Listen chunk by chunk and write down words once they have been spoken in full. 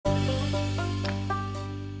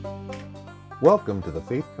Welcome to the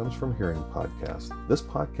Faith Comes From Hearing podcast. This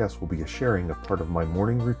podcast will be a sharing of part of my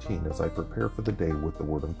morning routine as I prepare for the day with the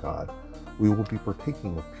Word of God. We will be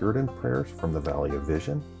partaking of Puritan prayers from the Valley of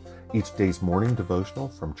Vision, each day's morning devotional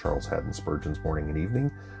from Charles Haddon Spurgeon's Morning and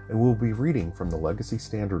Evening, and we'll be reading from the Legacy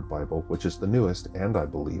Standard Bible, which is the newest and, I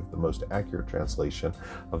believe, the most accurate translation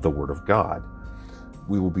of the Word of God.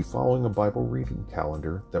 We will be following a Bible reading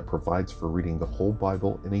calendar that provides for reading the whole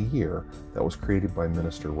Bible in a year that was created by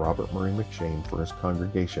Minister Robert Murray McCheyne for his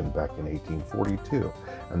congregation back in 1842,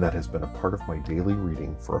 and that has been a part of my daily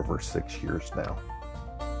reading for over 6 years now.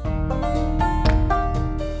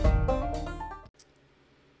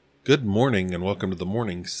 Good morning and welcome to the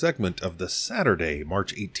morning segment of the Saturday,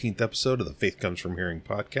 March 18th episode of the Faith Comes From Hearing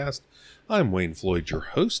podcast. I'm Wayne Floyd, your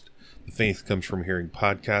host. The Faith Comes From Hearing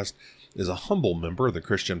podcast is a humble member of the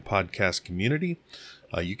Christian podcast community.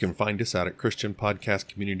 You can find us out at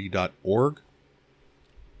christianpodcastcommunity.org.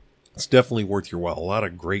 It's definitely worth your while. A lot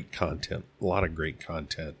of great content.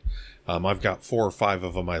 I've got 4 or 5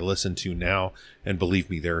 of them I listen to now, and believe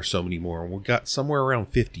me, there are so many more. We've got somewhere around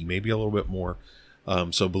 50, maybe a little bit more.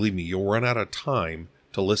 So believe me, you'll run out of time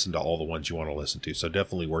to listen to all the ones you want to listen to. So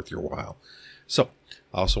definitely worth your while. So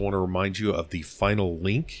I also want to remind you of the final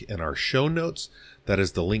link in our show notes. That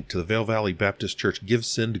is the link to the Vail Valley Baptist Church Give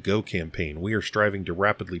Send Go campaign. We are striving to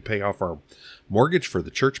rapidly pay off our mortgage for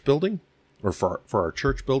the church building, or for our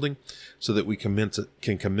church building, so that we can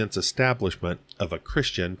commence establishment of a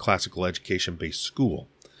Christian classical education-based school.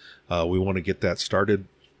 We want to get that started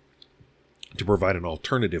to provide an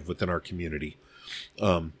alternative within our community,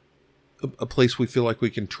 a place we feel like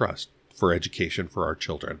we can trust for education for our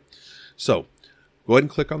children. So go ahead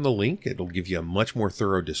and click on the link. It'll give you a much more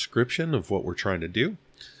thorough description of what we're trying to do.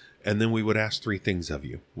 And then we would ask 3 things of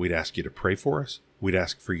you. We'd ask you to pray for us. We'd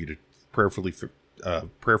ask for you to prayerfully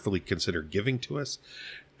consider giving to us.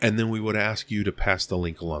 And then we would ask you to pass the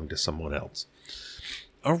link along to someone else.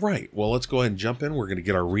 All right. Well, let's go ahead and jump in. We're going to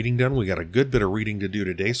get our reading done. We got a good bit of reading to do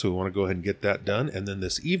today, so we want to go ahead and get that done. And then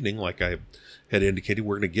this evening, like I had indicated,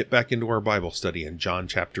 we're going to get back into our Bible study in John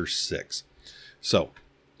chapter 6. So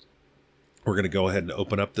we're going to go ahead and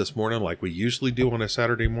open up this morning like we usually do on a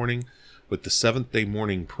Saturday morning with the 7th day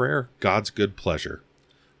morning prayer, God's good pleasure.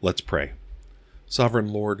 Let's pray.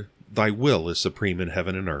 Sovereign Lord, thy will is supreme in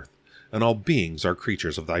heaven and earth, and all beings are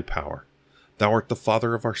creatures of thy power. Thou art the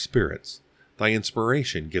Father of our spirits. Thy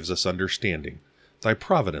inspiration gives us understanding. Thy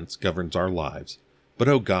providence governs our lives. But,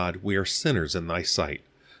 O God, we are sinners in thy sight.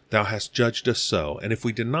 Thou hast judged us so, and if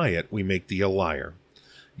we deny it, we make thee a liar.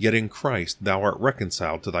 Yet in Christ thou art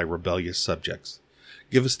reconciled to thy rebellious subjects.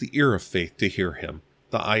 Give us the ear of faith to hear him,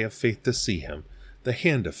 the eye of faith to see him, the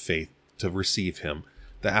hand of faith to receive him,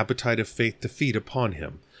 the appetite of faith to feed upon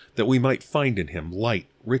him, that we might find in him light,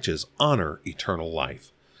 riches, honor, eternal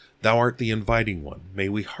life. Thou art the inviting one. May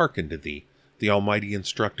we hearken to thee, the almighty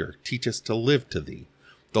instructor. Teach us to live to thee,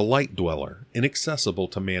 the light dweller, inaccessible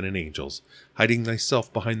to man and angels, hiding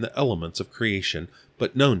thyself behind the elements of creation,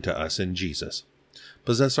 but known to us in Jesus.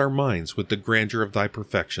 Possess our minds with the grandeur of thy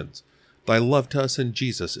perfections. Thy love to us in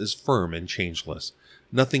Jesus is firm and changeless.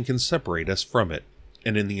 Nothing can separate us from it,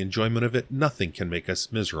 and in the enjoyment of it nothing can make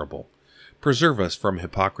us miserable. Preserve us from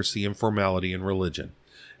hypocrisy and formality in religion.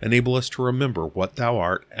 Enable us to remember what thou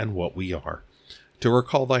art and what we are, to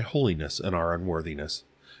recall thy holiness and our unworthiness.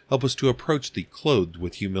 Help us to approach thee clothed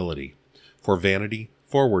with humility. For vanity,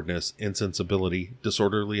 forwardness, insensibility,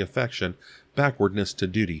 disorderly affection, backwardness to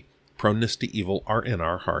duty, proneness to evil are in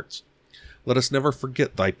our hearts. Let us never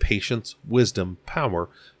forget thy patience, wisdom, power,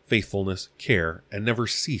 faithfulness, care, and never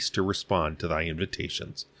cease to respond to thy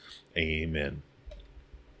invitations. Amen.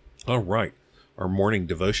 All right. Our morning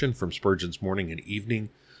devotion from Spurgeon's Morning and Evening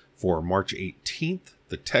for March 18th.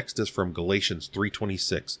 The text is from Galatians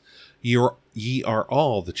 3:26. Ye are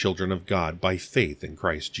all the children of God by faith in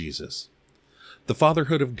Christ Jesus. The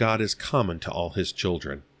fatherhood of God is common to all his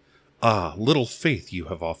children. Ah, little faith, you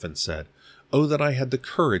have often said. Oh, that I had the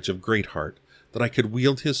courage of Greatheart, that I could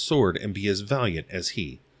wield his sword and be as valiant as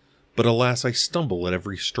he. But alas, I stumble at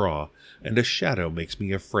every straw, and a shadow makes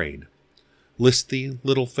me afraid. List thee,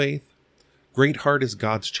 little faith? Greatheart is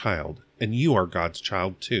God's child, and you are God's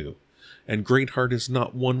child too. And Greatheart is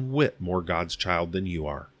not one whit more God's child than you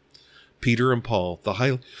are. Peter and Paul, the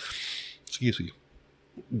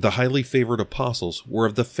highly favored apostles, were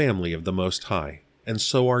of the family of the Most High. And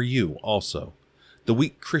so are you also. The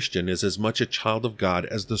weak Christian is as much a child of God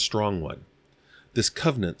as the strong one. This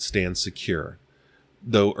covenant stands secure.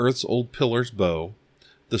 Though earth's old pillars bow,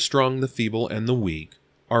 the strong, the feeble, and the weak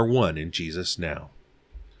are one in Jesus now.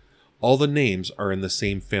 All the names are in the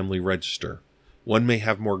same family register. One may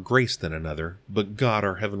have more grace than another, but God,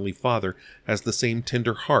 our Heavenly Father, has the same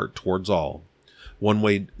tender heart towards all. One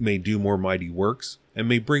may do more mighty works, and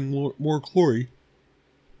may bring more glory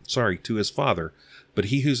to his Father, but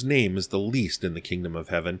he whose name is the least in the kingdom of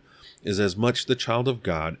heaven is as much the child of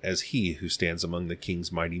God as he who stands among the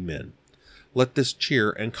king's mighty men. Let this cheer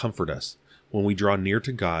and comfort us when we draw near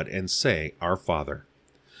to God and say, Our Father.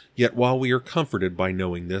 Yet while we are comforted by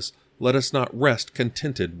knowing this, let us not rest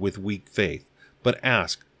contented with weak faith, but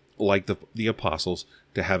ask, like the apostles,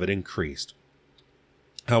 to have it increased.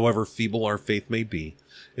 However feeble our faith may be,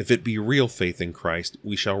 if it be real faith in Christ,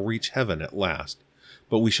 we shall reach heaven at last.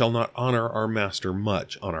 But we shall not honor our Master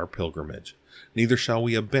much on our pilgrimage, neither shall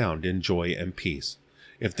we abound in joy and peace.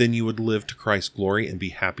 If then you would live to Christ's glory and be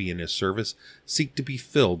happy in his service, seek to be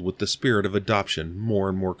filled with the spirit of adoption more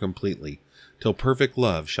and more completely, till perfect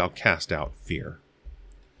love shall cast out fear.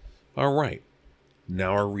 All right,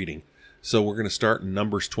 now our reading. So we're going to start in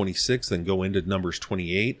Numbers 26, then go into Numbers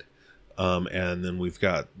 28, and then we've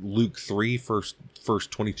got Luke 3, first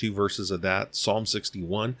 22 verses of that, Psalm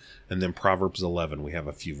 61, and then Proverbs 11. We have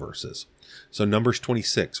a few verses. So Numbers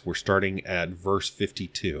 26, we're starting at verse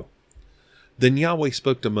 52. Then Yahweh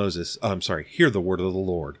spoke to Moses, hear the word of the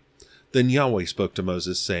Lord. Then Yahweh spoke to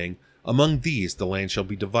Moses, saying, Among these the land shall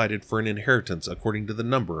be divided for an inheritance according to the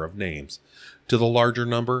number of names. To the larger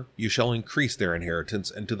number you shall increase their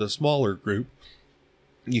inheritance, and to the smaller group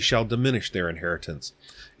you shall diminish their inheritance.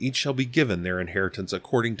 Each shall be given their inheritance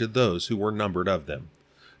according to those who were numbered of them.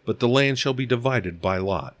 But the land shall be divided by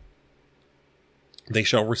lot. They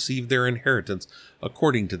shall receive their inheritance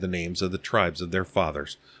according to the names of the tribes of their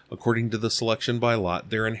fathers. According to the selection by lot,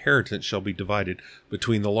 their inheritance shall be divided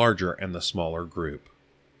between the larger and the smaller group.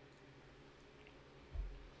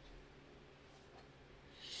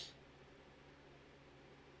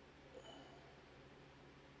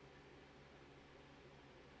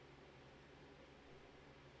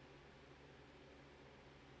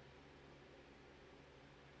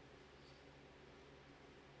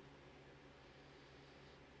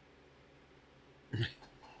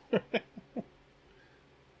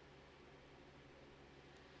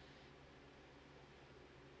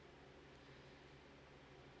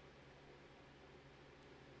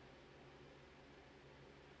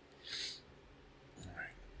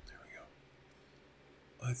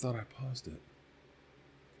 I thought I paused it.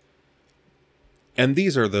 And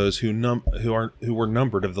these are those who were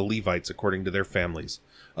numbered of the Levites according to their families: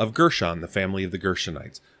 of Gershon, the family of the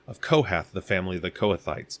Gershonites; of Kohath, the family of the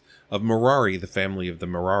Kohathites; of Merari, the family of the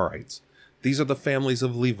Merarites. These are the families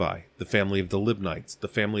of Levi: the family of the Libnites, the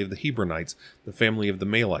family of the Hebronites, the family of the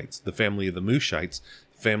Malites, the family of the Mushites,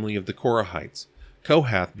 the family of the Korahites.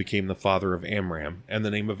 Kohath became the father of Amram, and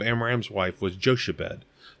the name of Amram's wife was Jochebed,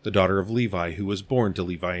 the daughter of Levi, who was born to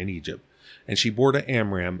Levi in Egypt. And she bore to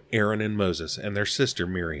Amram Aaron and Moses, and their sister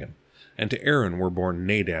Miriam. And to Aaron were born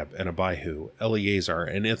Nadab and Abihu, Eleazar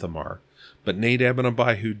and Ithamar. But Nadab and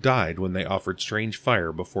Abihu died when they offered strange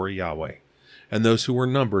fire before Yahweh. And those who were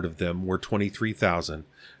numbered of them were 23,000,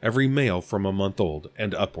 every male from a month old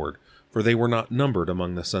and upward, for they were not numbered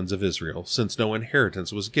among the sons of Israel, since no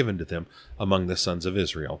inheritance was given to them among the sons of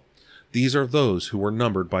Israel. These are those who were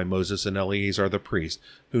numbered by Moses and Eleazar the priest,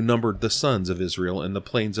 who numbered the sons of Israel in the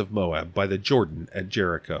plains of Moab by the Jordan at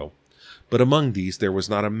Jericho. But among these there was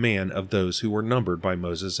not a man of those who were numbered by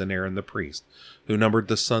Moses and Aaron the priest, who numbered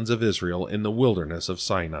the sons of Israel in the wilderness of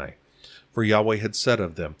Sinai. For Yahweh had said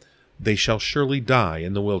of them, They shall surely die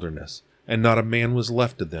in the wilderness. And not a man was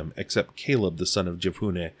left of them, except Caleb the son of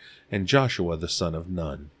Jephunneh, and Joshua the son of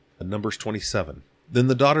Nun. Numbers 27. Then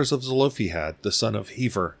the daughters of Zelophehad, the son of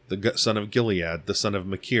Hefer, the son of Gilead, the son of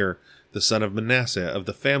Machir, the son of Manasseh, of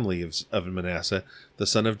the family of Manasseh, the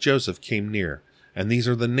son of Joseph, came near. And these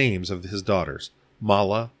are the names of his daughters: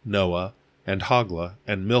 Mahlah, Noah, and Hoglah,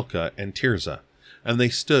 and Milcah, and Tirzah. And they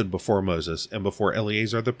stood before Moses, and before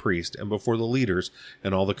Eleazar the priest, and before the leaders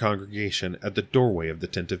and all the congregation at the doorway of the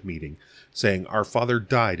tent of meeting, saying, Our father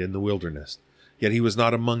died in the wilderness. Yet he was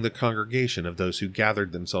not among the congregation of those who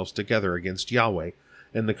gathered themselves together against Yahweh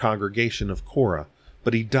in the congregation of Korah,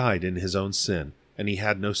 but he died in his own sin, and he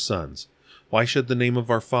had no sons. Why should the name of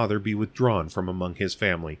our father be withdrawn from among his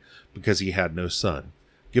family, because he had no son?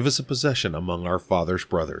 Give us a possession among our father's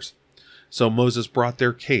brothers. So Moses brought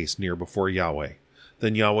their case near before Yahweh.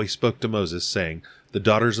 Then Yahweh spoke to Moses, saying, The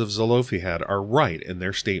daughters of Zelophehad are right in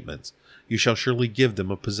their statements. You shall surely give them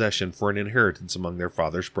a possession for an inheritance among their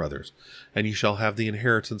father's brothers, and you shall have the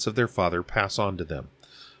inheritance of their father pass on to them.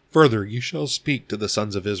 Further, you shall speak to the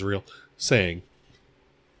sons of Israel, saying,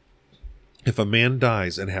 If a man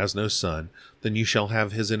dies and has no son, then you shall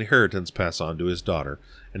have his inheritance pass on to his daughter.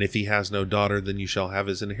 And if he has no daughter, then you shall give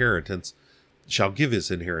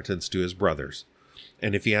his inheritance to his brothers.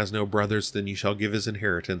 And if he has no brothers, then you shall give his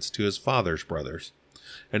inheritance to his father's brothers.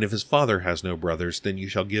 And if his father has no brothers, then you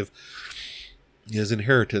shall give his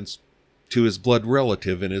inheritance to his blood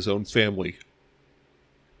relative in his own family.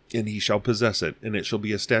 And he shall possess it, and it shall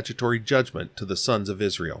be a statutory judgment to the sons of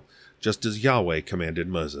Israel, just as Yahweh commanded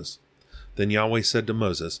Moses. Then Yahweh said to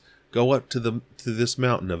Moses, Go up to this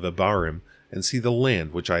mountain of Abarim, and see the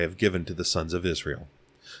land which I have given to the sons of Israel.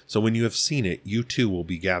 So when you have seen it, you too will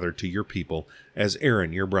be gathered to your people, as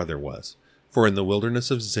Aaron your brother was. For in the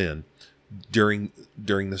wilderness of Zin, during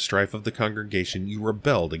the strife of the congregation, you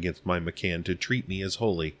rebelled against my command to treat me as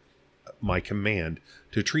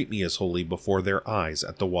holy before their eyes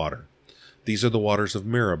at the water. These are the waters of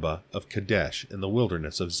Meribah of Kadesh in the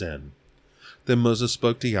wilderness of Zin. Then Moses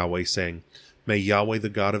spoke to Yahweh, saying, May Yahweh, the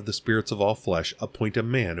God of the spirits of all flesh, appoint a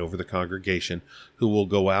man over the congregation, who will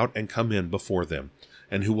go out and come in before them,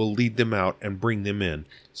 and who will lead them out and bring them in,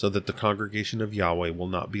 so that the congregation of Yahweh will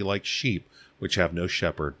not be like sheep which have no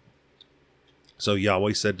shepherd. So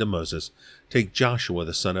Yahweh said to Moses, Take Joshua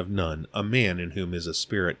the son of Nun, a man in whom is the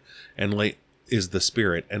Spirit, and lay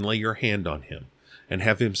your hand on him, and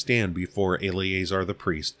have him stand before Eleazar the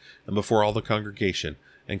priest, and before all the congregation,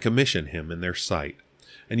 and commission him in their sight.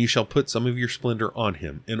 And you shall put some of your splendor on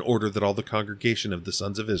him, in order that all the congregation of the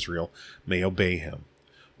sons of Israel may obey him.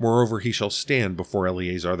 Moreover, he shall stand before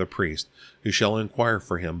Eleazar the priest, who shall inquire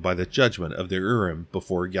for him by the judgment of the Urim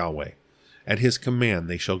before Yahweh. At his command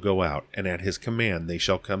they shall go out, and at his command they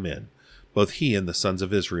shall come in, both he and the sons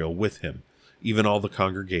of Israel with him, even all the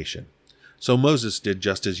congregation. So Moses did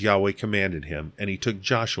just as Yahweh commanded him, and he took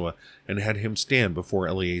Joshua and had him stand before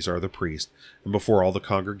Eleazar the priest, and before all the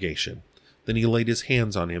congregation. Then he laid his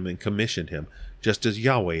hands on him and commissioned him, just as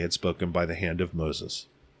Yahweh had spoken by the hand of Moses.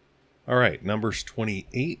 All right, Numbers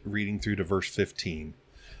 28, reading through to verse 15.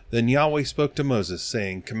 Then Yahweh spoke to Moses,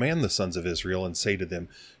 saying, Command the sons of Israel, and say to them,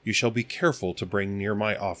 You shall be careful to bring near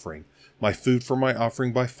my offering, my food for my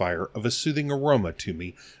offering by fire, of a soothing aroma to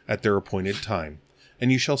me at their appointed time.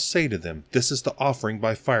 And you shall say to them, This is the offering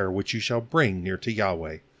by fire which you shall bring near to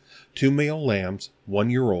Yahweh. 2 male lambs, 1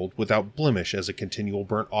 year old, without blemish, as a continual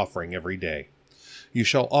burnt offering every day. You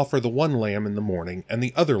shall offer the one lamb in the morning, and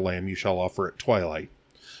the other lamb you shall offer at twilight.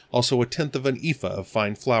 Also 1/10 of an ephah of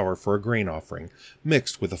fine flour for a grain offering,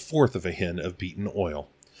 mixed with 1/4 of a hin of beaten oil.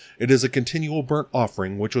 It is a continual burnt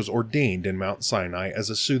offering which was ordained in Mount Sinai as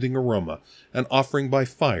a soothing aroma, an offering by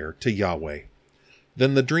fire to Yahweh.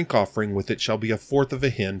 Then the drink offering with it shall be 1/4 of a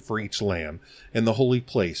hin for each lamb. In the holy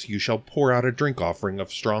place you shall pour out a drink offering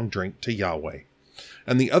of strong drink to Yahweh.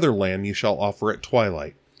 And the other lamb you shall offer at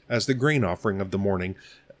twilight, as the grain offering of the morning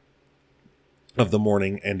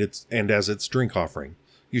and as its drink offering.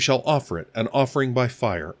 You shall offer it, an offering by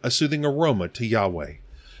fire, a soothing aroma to Yahweh.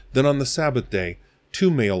 Then on the Sabbath day, 2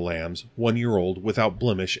 male lambs, 1 year old, without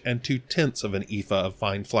blemish, and 2/10 of an ephah of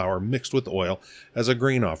fine flour mixed with oil, as a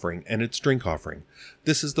grain offering and its drink offering.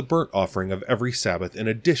 This is the burnt offering of every Sabbath, in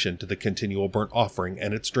addition to the continual burnt offering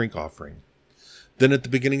and its drink offering. Then at the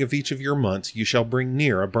beginning of each of your months you shall bring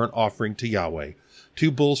near a burnt offering to Yahweh,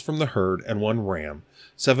 2 bulls from the herd and 1 ram,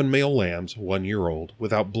 7 male lambs, 1 year old,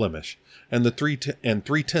 without blemish, and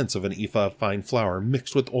 3/10 of an ephah of fine flour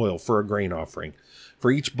mixed with oil for a grain offering,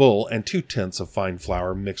 for each bull, and 2/10 of fine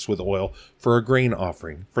flour mixed with oil for a grain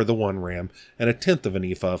offering for the 1 ram, and 1/10 of an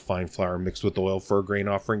ephah of fine flour mixed with oil for a grain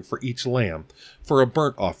offering for each lamb, for a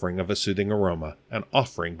burnt offering of a soothing aroma, an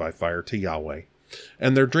offering by fire to Yahweh.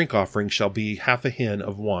 And their drink offering shall be 1/2 a hin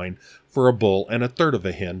of wine for a bull, and 1/3 of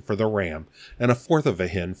a hin for the ram, and 1/4 of a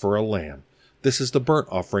hin for a lamb. This is the burnt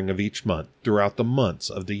offering of each month, throughout the months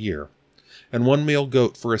of the year. And 1 male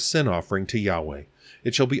goat for a sin offering to Yahweh.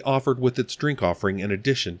 It shall be offered with its drink offering in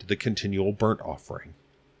addition to the continual burnt offering.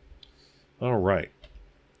 All right.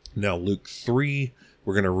 Now Luke 3,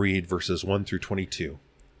 we're going to read verses 1 through 22.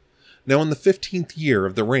 Now in the 15th year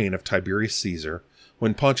of the reign of Tiberius Caesar,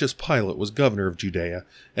 when Pontius Pilate was governor of Judea,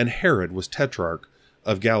 and Herod was tetrarch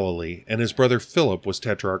of Galilee, and his brother Philip was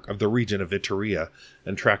tetrarch of the region of Iturea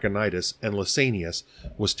and Trachonitis, and Lysanias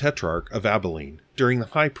was tetrarch of Abilene, during the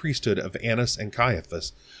high priesthood of Annas and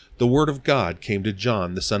Caiaphas, the word of God came to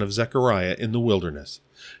John the son of Zechariah in the wilderness.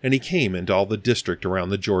 And he came into all the district around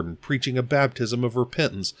the Jordan, preaching a baptism of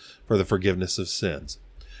repentance for the forgiveness of sins.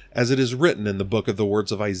 As it is written in the book of the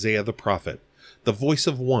words of Isaiah the prophet, the voice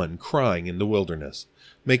of one crying in the wilderness,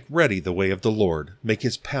 Make ready the way of the Lord, make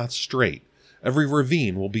his path straight. Every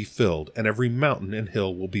ravine will be filled, and every mountain and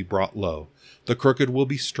hill will be brought low. The crooked will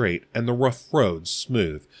be straight, and the rough roads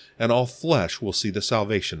smooth, and all flesh will see the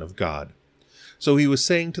salvation of God." So he was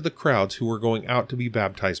saying to the crowds who were going out to be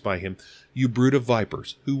baptized by him, "You brood of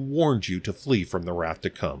vipers, who warned you to flee from the wrath to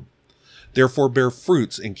come? Therefore bear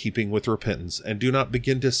fruits in keeping with repentance, and do not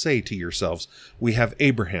begin to say to yourselves, 'We have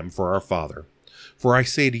Abraham for our father.' For I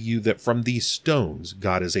say to you that from these stones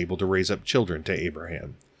God is able to raise up children to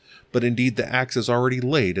Abraham. But indeed the axe is already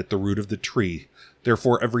laid at the root of the tree.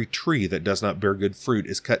 Therefore every tree that does not bear good fruit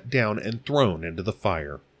is cut down and thrown into the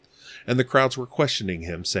fire." And the crowds were questioning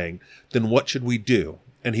him, saying, "Then what should we do?"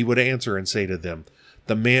 And he would answer and say to them,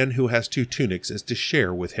 "The man who has 2 tunics is to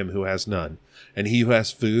share with him who has none, and he who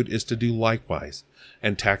has food is to do likewise."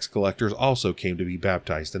 And tax collectors also came to be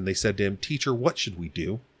baptized, and they said to him, "Teacher, what should we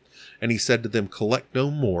do?" And he said to them, "Collect no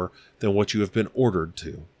more than what you have been ordered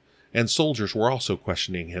to." And soldiers were also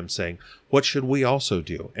questioning him, saying, "What should we also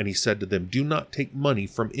do?" And he said to them, "Do not take money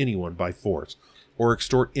from anyone by force, or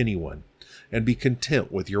extort anyone, and be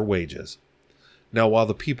content with your wages." Now while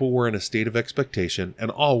the people were in a state of expectation,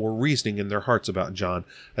 and all were reasoning in their hearts about John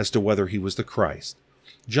as to whether he was the Christ,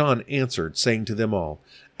 John answered, saying to them all,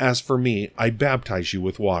 "As for me, I baptize you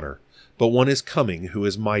with water, but one is coming who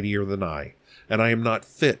is mightier than I, and I am not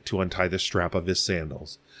fit to untie the strap of his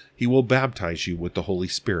sandals. He will baptize you with the Holy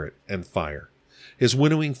Spirit and fire. His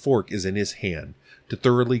winnowing fork is in his hand, to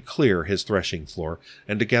thoroughly clear his threshing floor,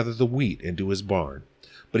 and to gather the wheat into his barn.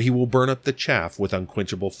 But he will burn up the chaff with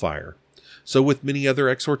unquenchable fire." So with many other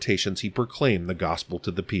exhortations he proclaimed the gospel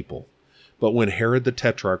to the people. But when Herod the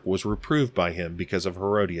Tetrarch was reproved by him because of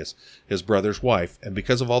Herodias, his brother's wife, and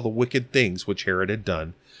because of all the wicked things which Herod had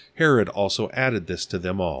done, Herod also added this to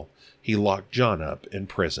them all: he locked John up in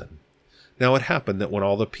prison. Now it happened that when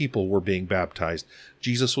all the people were being baptized,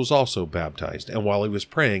 Jesus was also baptized, and while he was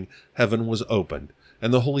praying, heaven was opened,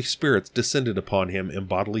 and the Holy Spirit descended upon him in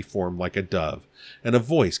bodily form like a dove, and a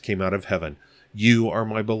voice came out of heaven, "You are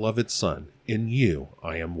my beloved Son, in you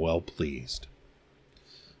I am well pleased."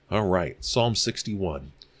 All right, Psalm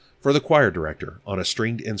 61. For the choir director, on a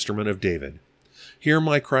stringed instrument of David. Hear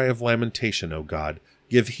my cry of lamentation, O God,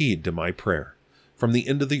 give heed to my prayer. From the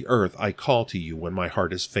end of the earth I call to you when my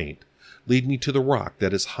heart is faint. Lead me to the rock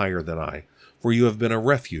that is higher than I, for you have been a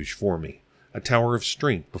refuge for me, a tower of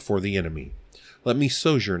strength before the enemy. Let me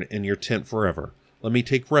sojourn in your tent forever. Let me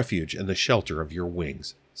take refuge in the shelter of your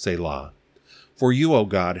wings. Selah. For you, O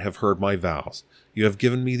God, have heard my vows. You have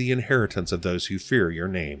given me the inheritance of those who fear your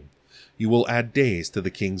name. You will add days to the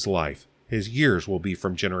king's life. His years will be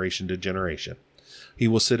from generation to generation. He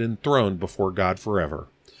will sit enthroned before God forever.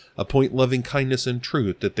 Appoint loving kindness and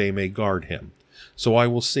truth that they may guard him. So I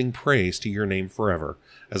will sing praise to your name forever,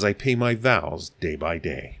 as I pay my vows day by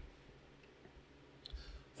day.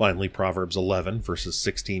 Finally, Proverbs 11, verses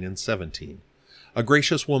 16 and 17. A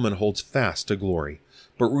gracious woman holds fast to glory,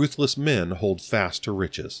 but ruthless men hold fast to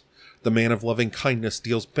riches. The man of loving kindness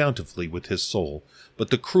deals bountifully with his soul, but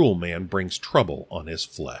the cruel man brings trouble on his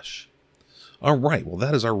flesh. All right, well,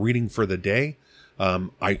 that is our reading for the day.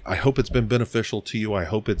 I hope it's been beneficial to you. I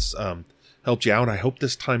hope it's helped you out. I hope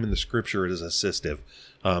this time in the scripture it is assistive.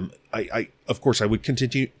 Of course, I would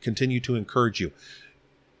continue to encourage you.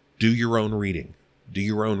 Do your own reading. Do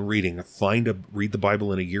your own reading. Read the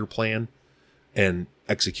Bible in a year plan and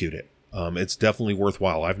execute it. It's definitely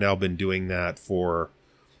worthwhile. I've now been doing that for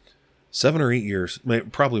 7 or 8 years,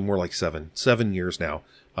 probably more like 7 years now.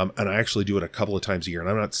 And I actually do it a couple of times a year. And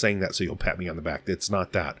I'm not saying that so you'll pat me on the back. It's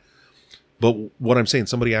not that. But what I'm saying,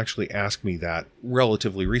 somebody actually asked me that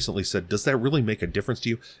relatively recently, said, does that really make a difference to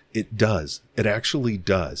you? It does. It actually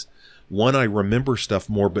does. One, I remember stuff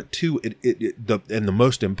more, but two, the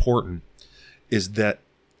most important is that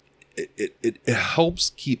it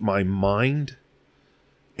helps keep my mind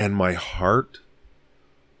and my heart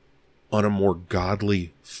on a more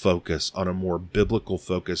godly focus, on a more biblical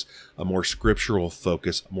focus, a more scriptural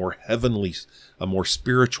focus, a more heavenly, a more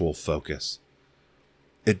spiritual focus.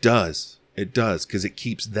 It does. It does, because it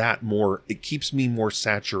keeps me more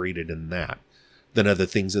saturated in that than other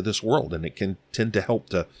things of this world, and it can tend to help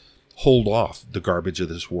to hold off the garbage of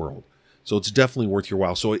this world. So it's definitely worth your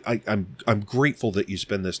while. So I'm grateful that you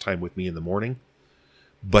spend this time with me in the morning,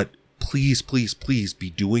 but please, please, please be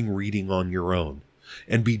doing reading on your own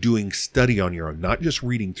and be doing study on your own, not just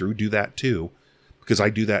reading through, do that too, because I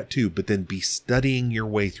do that too, but then be studying your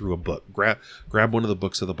way through a book. Grab one of the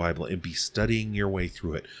books of the Bible and be studying your way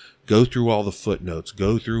through it. Go through all the footnotes,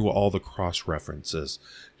 go through all the cross-references.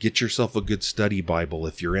 Get yourself a good study Bible.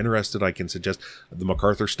 If you're interested, I can suggest the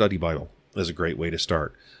MacArthur Study Bible is a great way to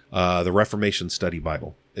start. The Reformation Study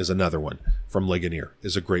Bible is another one from Ligonier,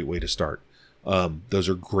 is a great way to start. Those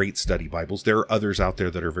are great study Bibles. There are others out there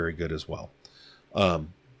that are very good as well.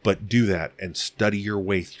 But do that and study your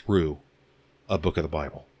way through a book of the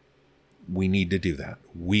Bible. We need to do that.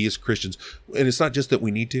 We as Christians, and it's not just that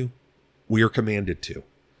we need to, we are commanded to.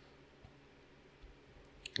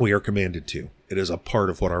 We are commanded to. It is a part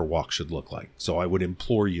of what our walk should look like. So I would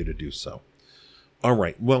implore you to do so. All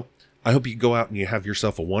right. Well, I hope you go out and you have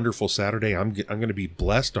yourself a wonderful Saturday. I'm going to be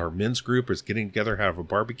blessed. Our men's group is getting together, have a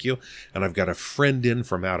barbecue, and I've got a friend in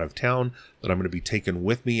from out of town that I'm going to be taking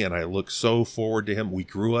with me, and I look so forward to him. We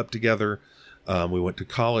grew up together. We went to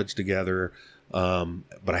college together,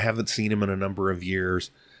 but I haven't seen him in a number of years,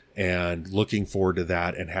 and looking forward to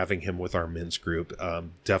that and having him with our men's group.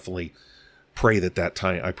 Definitely pray that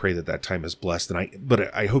time is blessed.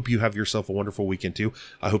 But I hope you have yourself a wonderful weekend too.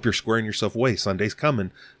 I hope you're squaring yourself away. Sunday's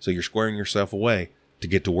coming, so you're squaring yourself away to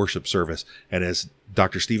get to worship service. And as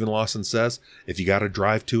Dr. Stephen Lawson says, if you got to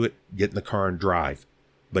drive to it, get in the car and drive,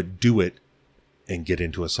 but do it and get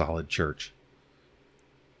into a solid church.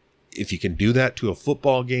 If you can do that to a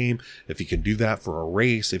football game, if you can do that for a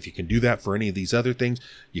race, if you can do that for any of these other things,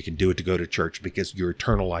 you can do it to go to church, because your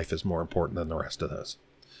eternal life is more important than the rest of those.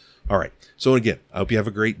 All right. So again, I hope you have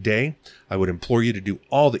a great day. I would implore you to do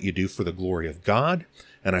all that you do for the glory of God.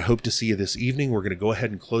 And I hope to see you this evening. We're going to go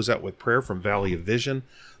ahead and close out with prayer from Valley of Vision.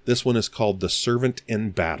 This one is called The Servant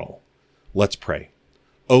in Battle. Let's pray.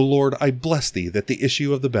 O Lord, I bless thee that the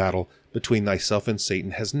issue of the battle between thyself and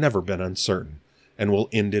Satan has never been uncertain, and will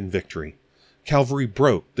end in victory. Calvary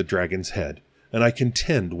broke the dragon's head, and I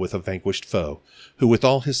contend with a vanquished foe, who with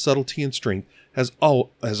all his subtlety and strength has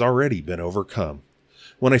already been overcome.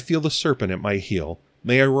 When I feel the serpent at my heel,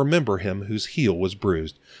 may I remember him whose heel was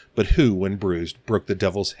bruised, but who, when bruised, broke the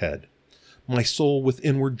devil's head. My soul with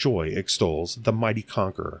inward joy extols the mighty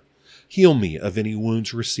conqueror. Heal me of any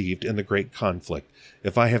wounds received in the great conflict,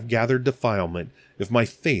 if I have gathered defilement, if my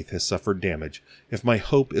faith has suffered damage, if my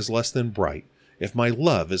hope is less than bright, if my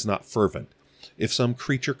love is not fervent, if some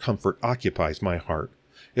creature comfort occupies my heart,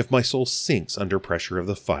 if my soul sinks under pressure of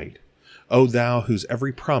the fight. O thou whose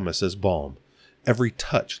every promise is balm, every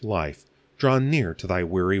touch life, draw near to thy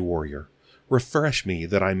weary warrior. Refresh me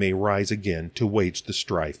that I may rise again to wage the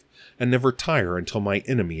strife, and never tire until my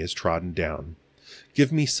enemy is trodden down.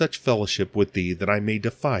 Give me such fellowship with thee that I may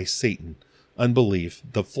defy Satan, unbelief,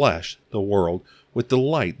 the flesh, the world, with the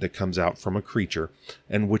light that comes out from a creature,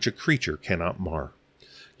 and which a creature cannot mar.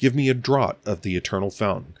 Give me a draught of the eternal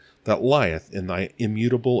fountain, that lieth in thy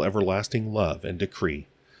immutable everlasting love and decree.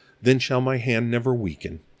 Then shall my hand never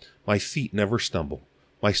weaken, my feet never stumble,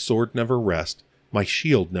 my sword never rest, my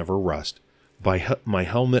shield never rust, my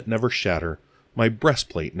helmet never shatter, my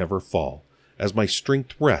breastplate never fall, as my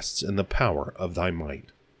strength rests in the power of thy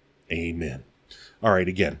might. Amen. All right,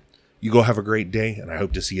 again, you go have a great day, and I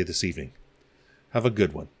hope to see you this evening. Have a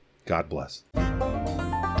good one. God bless.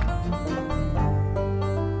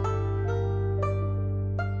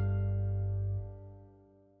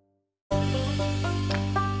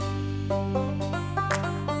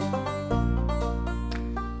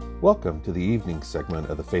 Welcome to the evening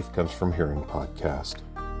segment of the Faith Comes From Hearing podcast.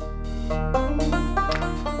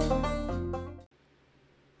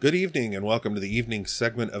 Good evening, and welcome to the evening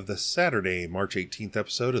segment of the Saturday, March 18th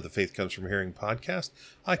episode of the Faith Comes From Hearing podcast.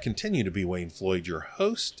 I continue to be Wayne Floyd, your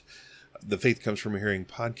host. The Faith Comes From Hearing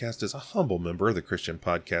podcast is a humble member of the Christian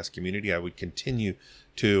podcast community. I would continue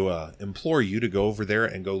to implore you to go over there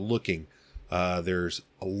and go looking. There's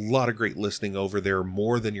a lot of great listening over there,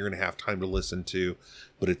 more than you're going to have time to listen to,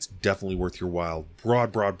 but it's definitely worth your while.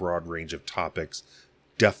 Broad range of topics.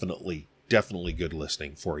 Definitely good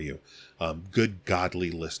listening for you. Good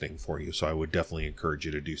godly listening for you. So I would definitely encourage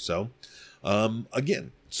you to do so.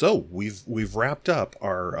 Again, so we've wrapped up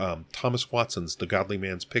our Thomas Watson's The Godly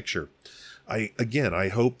Man's Picture.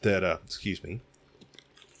 I hope that excuse me.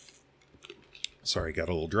 Sorry, got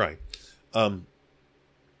a little dry.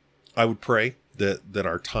 I would pray that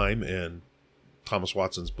our time in Thomas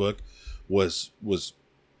Watson's book was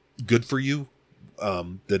good for you,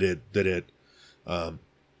 that it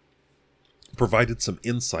provided some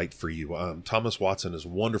insight for you. Thomas Watson is a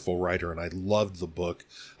wonderful writer, and I loved the book.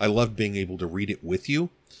 I loved being able to read it with you.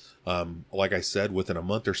 Like I said, within a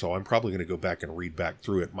month or so, I'm probably going to go back and read back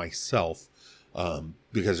through it myself,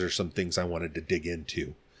 because there's some things I wanted to dig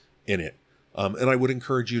into in it. And I would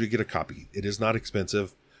encourage you to get a copy. It is not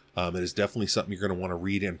expensive. It is definitely something you're going to want to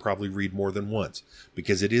read, and probably read more than once,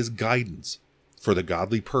 because it is guidance for the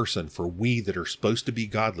godly person. For we that are supposed to be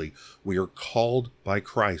godly, we are called by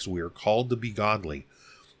Christ. We are called to be godly,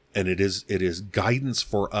 and it is guidance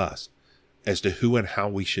for us as to who and how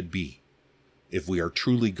we should be. If we are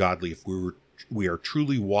truly godly, if we were we are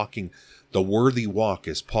truly walking the worthy walk,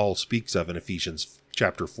 as Paul speaks of in Ephesians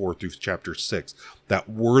chapter 4 through chapter 6, that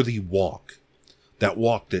worthy walk,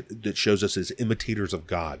 that shows us as imitators of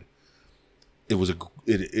God.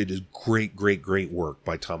 It is great work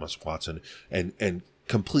by Thomas Watson, and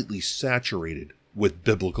completely saturated with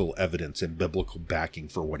biblical evidence and biblical backing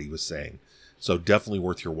for what he was saying. So definitely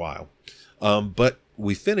worth your while. But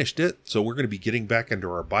we finished it, so we're going to be getting back into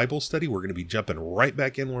our Bible study. We're going to be jumping right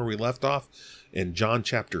back in where we left off in John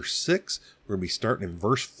chapter 6. We're going to be starting in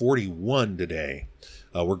verse 41 today.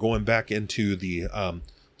 We're going back into the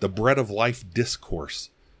bread of life discourse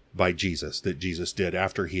by Jesus that Jesus did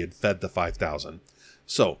after he had fed the 5,000.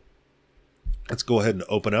 So let's go ahead and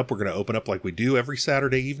open up. We're going to open up like we do every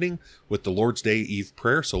Saturday evening with the Lord's Day Eve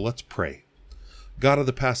prayer. So let's pray. God of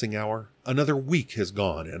the passing hour, another week has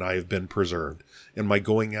gone, and I have been preserved. In my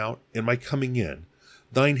going out, in my coming in,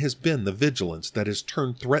 thine has been the vigilance that has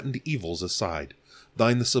turned threatened evils aside.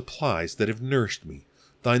 Thine the supplies that have nourished me.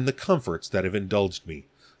 Thine the comforts that have indulged me.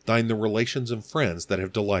 Thine the relations and friends that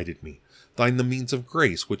have delighted me. Thine the means of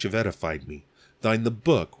grace which have edified me. Thine the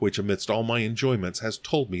book which amidst all my enjoyments has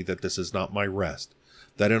told me that this is not my rest,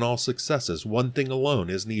 that in all successes one thing alone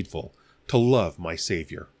is needful, to love my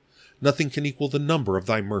Savior. Nothing can equal the number of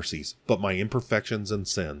thy mercies, but my imperfections and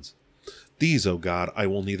sins. These, O God, I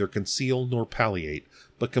will neither conceal nor palliate,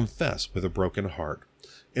 but confess with a broken heart.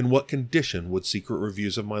 In what condition would secret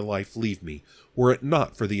reviews of my life leave me, were it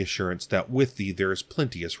not for the assurance that with thee there is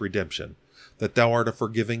plenteous redemption, that thou art a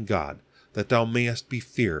forgiving God, that thou mayest be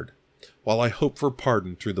feared. While I hope for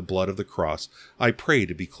pardon through the blood of the cross, I pray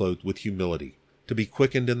to be clothed with humility, to be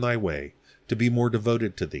quickened in thy way, to be more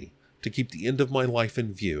devoted to thee, to keep the end of my life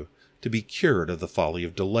in view, to be cured of the folly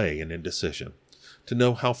of delay and indecision, to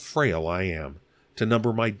know how frail I am, to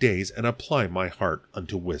number my days and apply my heart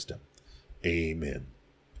unto wisdom. Amen.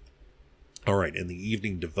 All right, in the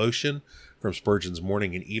evening devotion from Spurgeon's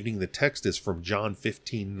Morning and Evening, the text is from John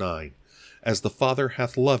 15:9. As the Father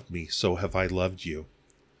hath loved me, so have I loved you.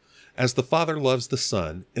 As the Father loves the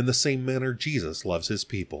Son, in the same manner Jesus loves his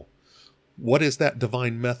people. What is that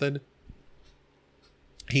divine method?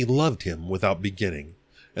 He loved him without beginning,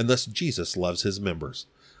 and thus Jesus loves his members.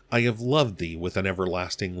 I have loved thee with an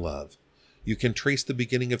everlasting love. You can trace the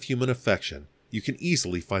beginning of human affection. You can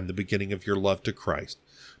easily find the beginning of your love to Christ.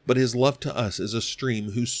 But his love to us is a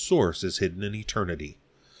stream whose source is hidden in eternity.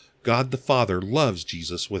 God the Father loves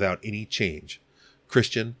Jesus without any change.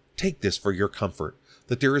 Christian, take this for your comfort,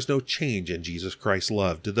 that there is no change in Jesus Christ's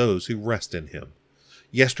love to those who rest in him.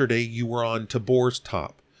 Yesterday you were on Tabor's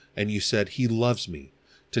top, and you said, he loves me.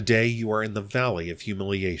 Today you are in the valley of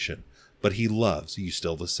humiliation, but he loves you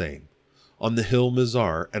still the same. On the hill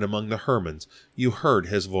Mizar and among the Hermons you heard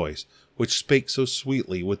his voice, which spake so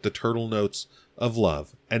sweetly with the turtle notes of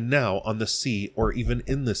love, and now on the sea, or even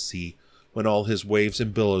in the sea, when all his waves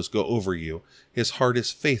and billows go over you, his heart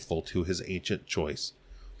is faithful to his ancient choice.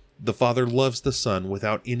 The Father loves the Son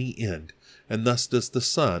without any end, and thus does the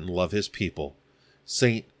Son love his people.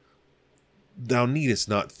 Saint, thou needest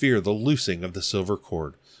not fear the loosing of the silver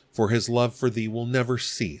cord, for his love for thee will never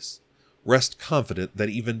cease. Rest confident that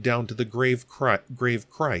even down to the grave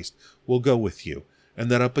Christ will go with you, and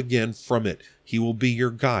that up again from it he will be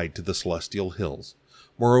your guide to the celestial hills.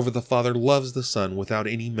 Moreover, the Father loves the Son without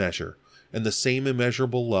any measure, and the same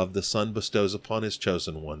immeasurable love the Son bestows upon his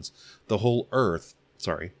chosen ones. The whole earth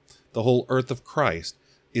of Christ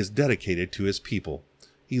is dedicated to his people.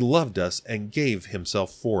 He loved us and gave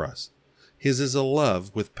himself for us. His is a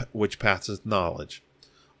love which passeth knowledge.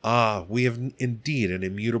 Ah, we have indeed an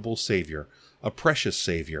immutable Savior, a precious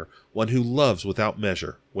Savior, one who loves without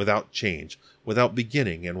measure, without change, without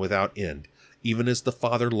beginning and without end, even as the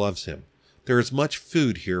Father loves him. There is much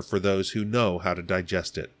food here for those who know how to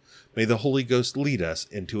digest it. May the Holy Ghost lead us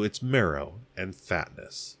into its marrow and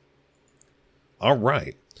fatness. All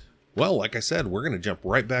right. Well, like I said, we're going to jump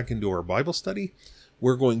right back into our Bible study.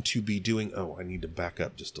 We're going to be doing... Oh, I need to back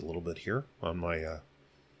up just a little bit here on my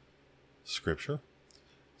scripture.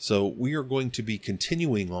 So we are going to be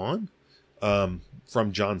continuing on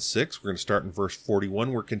from John 6. We're going to start in verse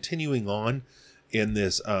 41. We're continuing on in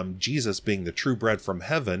this Jesus being the true bread from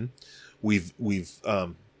heaven. We've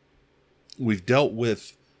dealt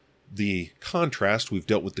with the contrast, we've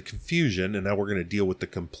dealt with the confusion, and now we're going to deal with the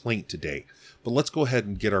complaint today. But let's go ahead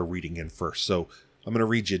and get our reading in first. So I'm going to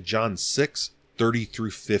read you John 6, 30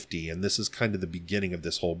 through 50, and this is kind of the beginning of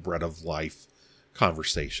this whole bread of life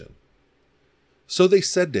conversation. So they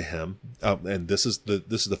said to him, and this is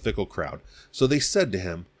the fickle crowd. So they said to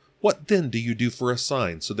him, what then do you do for a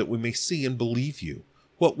sign, so that we may see and believe you?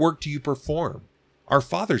 What work do you perform? Our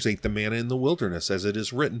fathers ate the manna in the wilderness, as it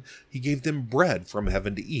is written, He gave them bread from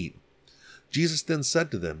heaven to eat. Jesus then said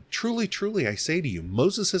to them, Truly, truly, I say to you,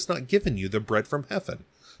 Moses has not given you the bread from heaven,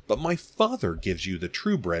 but my Father gives you the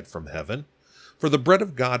true bread from heaven. For the bread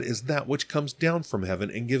of God is that which comes down from heaven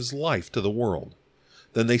and gives life to the world.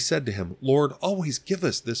 Then they said to him, Lord, always give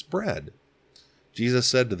us this bread. Jesus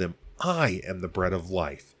said to them, I am the bread of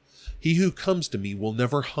life. He who comes to me will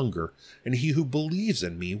never hunger, and he who believes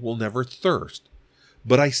in me will never thirst.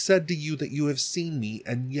 But I said to you that you have seen me,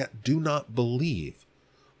 and yet do not believe.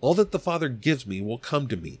 All that the Father gives me will come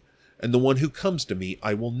to me, and the one who comes to me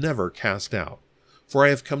I will never cast out. For I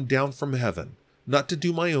have come down from heaven, not to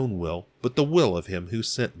do my own will, but the will of him who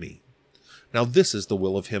sent me. Now this is the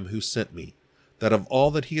will of him who sent me, that of all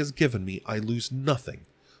that he has given me I lose nothing,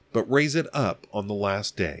 but raise it up on the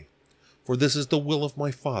last day. For this is the will of my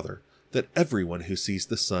Father, that everyone who sees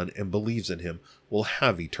the Son and believes in him will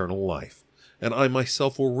have eternal life, and I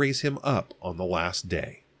myself will raise him up on the last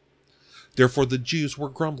day. Therefore the Jews were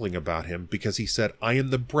grumbling about him, because he said, I am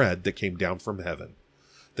the bread that came down from heaven.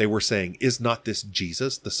 They were saying, Is not this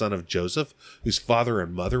Jesus, the son of Joseph, whose father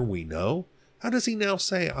and mother we know? How does he now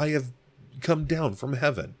say, I have come down from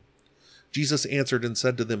heaven? Jesus answered and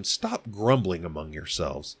said to them, Stop grumbling among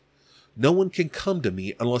yourselves. No one can come to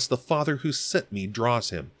me unless the Father who sent me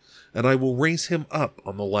draws him, and I will raise him up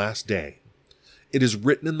on the last day. It is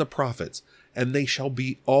written in the prophets, and they shall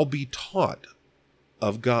all be taught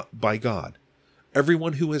of God by God.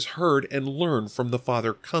 Everyone who has heard and learned from the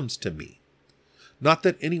Father comes to me. Not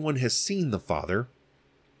that anyone has seen the Father,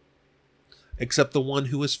 except the one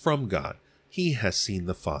who is from God. He has seen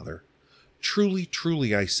the Father. Truly,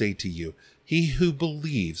 truly, I say to you, he who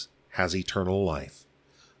believes has eternal life.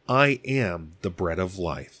 I am the bread of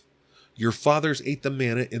life. Your fathers ate the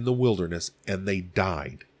manna in the wilderness, and they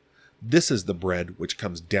died. This is the bread which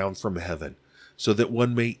comes down from heaven, so that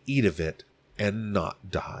one may eat of it and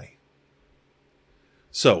not die.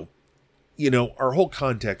 So, our whole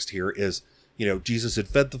context here is, Jesus had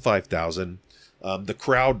fed the 5,000. The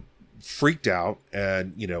crowd freaked out,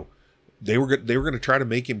 and, they were going to try to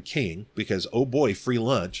make him king because, oh boy, free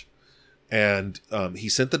lunch. And he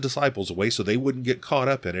sent the disciples away so they wouldn't get caught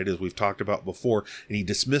up in it, as we've talked about before. And he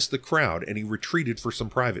dismissed the crowd, and he retreated for some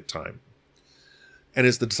private time. And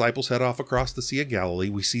as the disciples head off across the Sea of Galilee,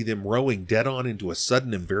 we see them rowing dead on into a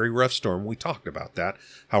sudden and very rough storm. We talked about that,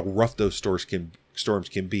 how rough those storms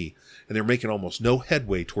can be. And they're making almost no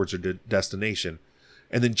headway towards their destination.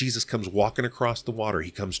 And then Jesus comes walking across the water.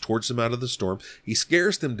 He comes towards them out of the storm. He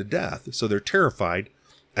scares them to death, so they're terrified,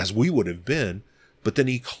 as we would have been. But then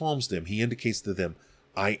he calms them. He indicates to them,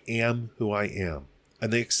 I am who I am.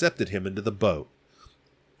 And they accepted him into the boat.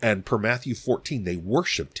 And per Matthew 14, they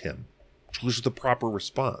worshiped him, which was the proper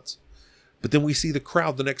response. But then we see the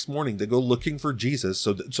crowd the next morning. They go looking for Jesus.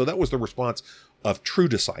 So that was the response of true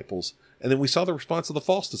disciples. And then we saw the response of the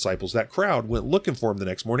false disciples. That crowd went looking for him the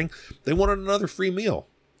next morning. They wanted another free meal.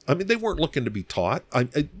 I mean, they weren't looking to be taught.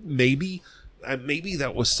 Maybe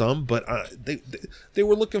that was some, but they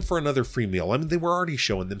were looking for another free meal. I mean, they were already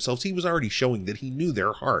showing themselves. He was already showing that he knew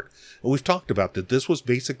their heart. And we've talked about that. This was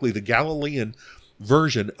basically the Galilean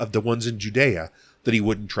version of the ones in Judea that he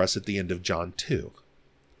wouldn't trust at the end of John 2.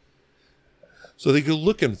 So they go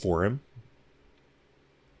looking for him.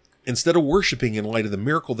 Instead of worshiping in light of the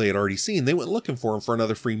miracle they had already seen, they went looking for him for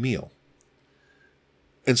another free meal.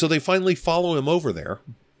 And so they finally follow him over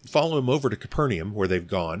to Capernaum, where they've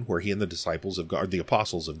gone, where he and the disciples have gone, or the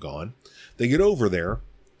apostles have gone. They get over there,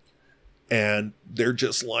 and they're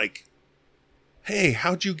just like, hey,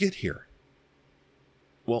 how'd you get here?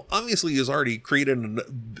 Well, obviously he's already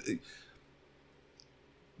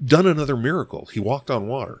done another miracle. He walked on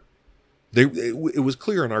water. It was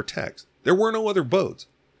clear in our text. There were no other boats.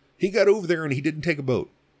 He got over there and he didn't take a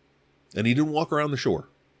boat. And he didn't walk around the shore.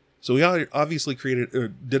 So he obviously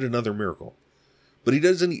did another miracle. But he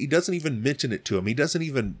doesn't even mention it to him. He doesn't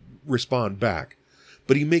even respond back.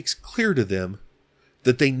 But he makes clear to them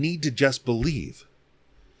that they need to just believe.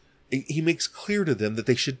 He makes clear to them that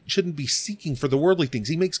they shouldn't be seeking for the worldly things.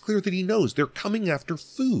 He makes clear that he knows they're coming after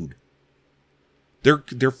food.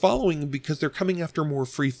 They're following him because they're coming after more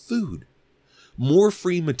free food, more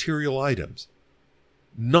free material items,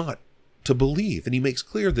 not to believe. And he makes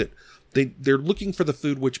clear that they're looking for the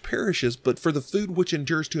food which perishes, but for the food which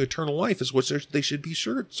endures to eternal life is what they should be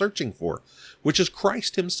searching for, which is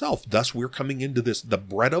Christ himself. Thus we're coming into the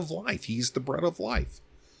bread of life. He's the bread of life.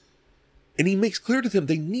 And he makes clear to them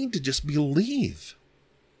they need to just believe.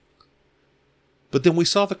 But then we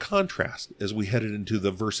saw the contrast as we headed into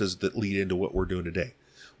the verses that lead into what we're doing today.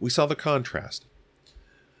 We saw the contrast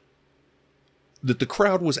that the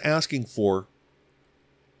crowd was asking for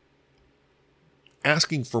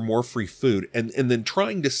asking for more free food, and then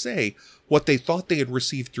trying to say what they thought they had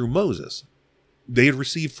received through Moses. They had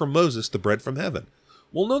received from Moses the bread from heaven.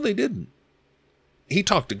 Well, no, they didn't. He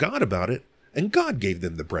talked to God about it, and God gave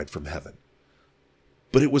them the bread from heaven.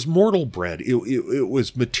 But it was mortal bread. It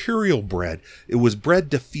was material bread. It was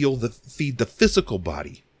bread to feed the physical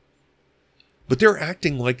body. But they're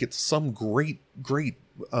acting like it's some great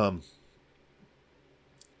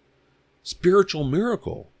spiritual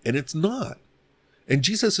miracle, and it's not. And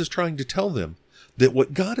Jesus is trying to tell them that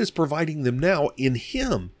what God is providing them now in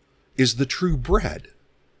Him is the true bread.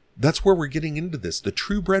 That's where we're getting into this, the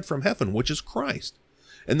true bread from heaven, which is Christ.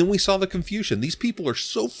 And then we saw the confusion. These people are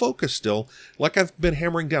so focused still, like I've been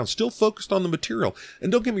hammering down, still focused on the material.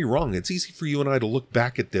 And don't get me wrong, it's easy for you and I to look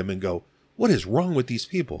back at them and go, what is wrong with these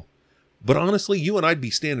people? But honestly, you and I'd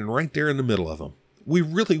be standing right there in the middle of them. We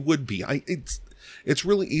really would be. It's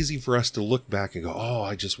really easy for us to look back and go, oh,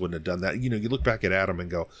 I just wouldn't have done that. You know, you look back at Adam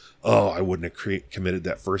and go, oh, I wouldn't have committed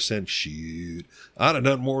that first sin. Shoot, I'd have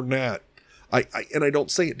done more than that. And I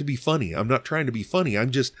don't say it to be funny. I'm not trying to be funny.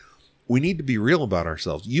 We need to be real about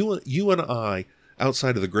ourselves. You and I,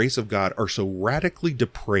 outside of the grace of God, are so radically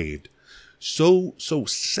depraved, so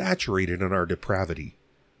saturated in our depravity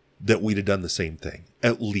that we'd have done the same thing,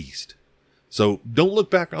 at least. So don't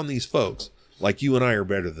look back on these folks like you and I are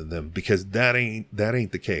better than them, because that ain't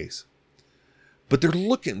the case. But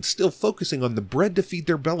they're still focusing on the bread to feed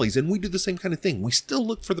their bellies, and we do the same kind of thing. We still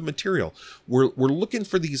look for the material. We're looking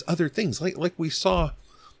for these other things, like we saw.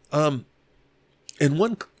 In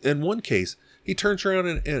one case, he turns around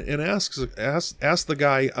and asks the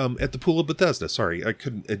guy at the pool of Bethesda. Sorry, I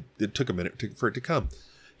couldn't. It took a minute for it to come.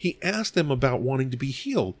 He asked them about wanting to be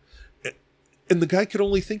healed. And the guy could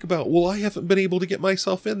only think about, well, I haven't been able to get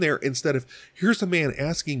myself in there, instead of, here's a man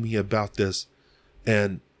asking me about this.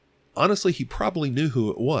 And honestly, he probably knew who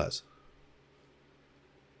it was.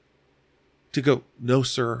 To go, no,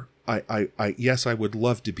 sir, yes, I would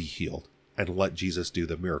love to be healed, and let Jesus do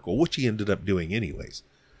the miracle, which he ended up doing anyways.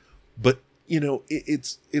 But, you know,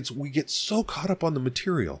 we get so caught up on the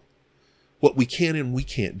material, what we can and we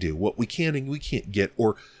can't do, what we can and we can't get,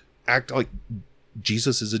 or act like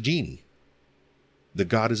Jesus is a genie. That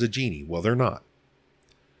God is a genie. Well, they're not.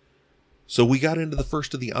 So we got into the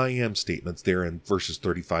first of the I am statements there in verses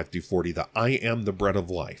 35 through 40, the I am the bread of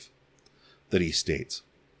life that he states.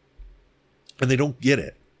 And they don't get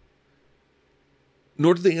it.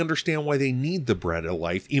 Nor do they understand why they need the bread of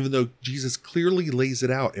life, even though Jesus clearly lays it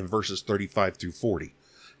out in verses 35 through 40.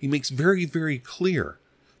 He makes very, very clear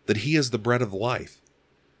that he is the bread of life,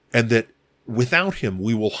 and that without him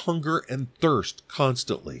we will hunger and thirst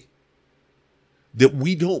constantly. That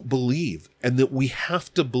we don't believe, and that we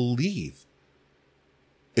have to believe.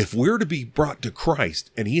 If we're to be brought to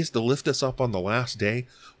Christ and he is to lift us up on the last day,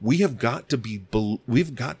 we've got to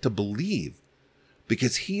believe,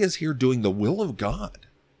 because he is here doing the will of God.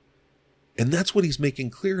 And that's what he's making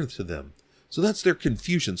clear to them. So that's their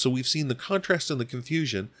confusion. So we've seen the contrast and the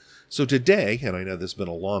confusion. So today, and I know this has been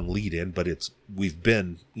a long lead in, but we've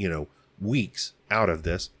been, weeks out of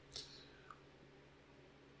this.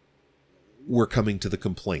 We're coming to the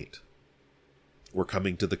complaint.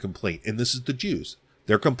 And this is the Jews.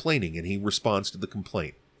 They're complaining, and he responds to the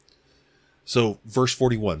complaint. So verse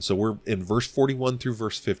 41. So we're in verse 41 through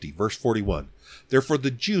verse 50. Verse 41. Therefore the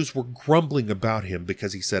Jews were grumbling about him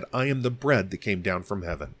because he said, I am the bread that came down from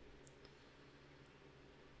heaven.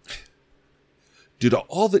 Due to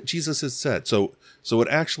all that Jesus has said. So it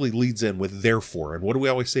actually leads in with therefore. And what do we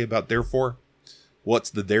always say about therefore? What's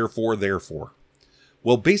the therefore?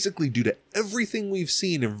 Well, basically, due to everything we've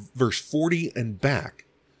seen in verse 40 and back,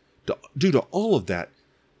 due to all of that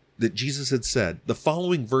Jesus had said, the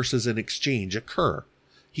following verses in exchange occur.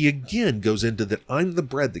 He again goes into that I'm the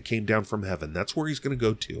bread that came down from heaven. That's where he's going to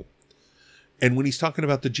go to. And when he's talking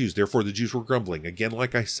about the Jews, therefore the Jews were grumbling. Again,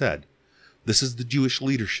 like I said, this is the Jewish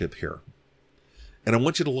leadership here. And I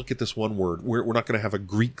want you to look at this one word. We're not going to have a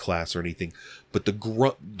Greek class or anything, but the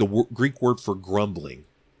Greek word for grumbling,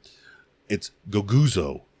 it's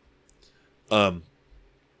goguzo, that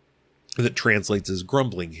translates as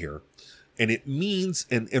grumbling here. And it means,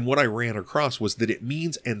 and what I ran across was that it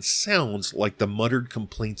means and sounds like the muttered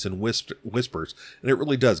complaints and whispers. And it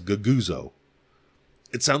really does, goguzo.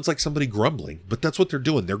 It sounds like somebody grumbling, but that's what they're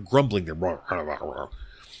doing. They're grumbling. They're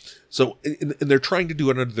so, and they're trying to do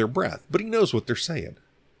it under their breath, but he knows what they're saying.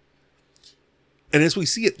 And as we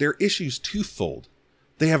see it, their issue's twofold.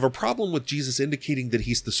 They have a problem with Jesus indicating that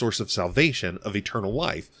he's the source of salvation, of eternal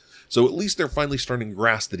life. So at least they're finally starting to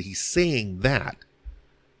grasp that he's saying that.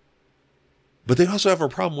 But they also have a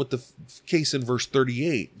problem with the case in verse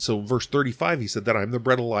 38. So in verse 35, he said that I'm the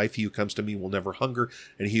bread of life. He who comes to me will never hunger,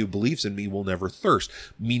 and he who believes in me will never thirst,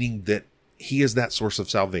 meaning that he is that source of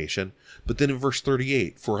salvation. But then in verse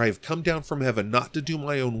 38, for I have come down from heaven not to do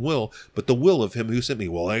my own will, but the will of him who sent me.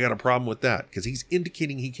 Well, I got a problem with that because he's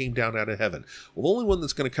indicating he came down out of heaven. Well, the only one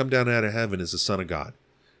that's going to come down out of heaven is the Son of God.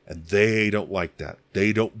 And they don't like that.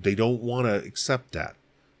 They don't want to accept that.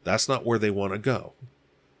 That's not where they want to go.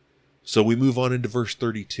 So we move on into verse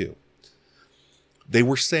 32. They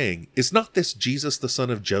were saying, is not this Jesus the son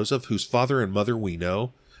of Joseph, whose father and mother we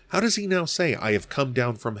know? How does he now say, I have come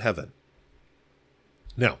down from heaven?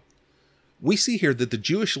 Now, we see here that the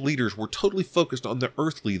Jewish leaders were totally focused on the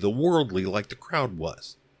earthly, the worldly, like the crowd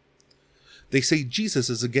was. They say Jesus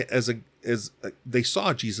they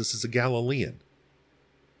saw Jesus as a Galilean,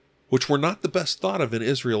 which were not the best thought of in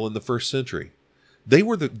Israel in the first century. They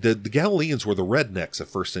were the Galileans were the rednecks of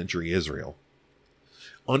first century Israel.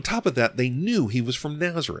 On top of that, they knew he was from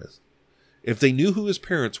Nazareth. If they knew who his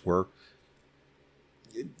parents were,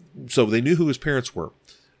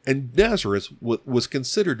 and Nazareth was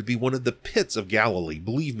considered to be one of the pits of Galilee.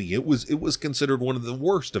 Believe me, it was considered one of the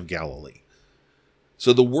worst of Galilee.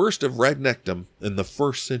 So the worst of redneckdom in the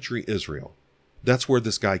first century Israel. That's where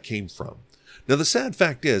this guy came from. Now the sad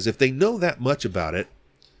fact is, if they know that much about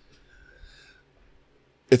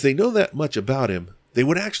him, they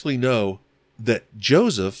would actually know that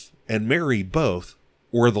Joseph and Mary both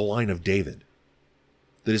were the line of David.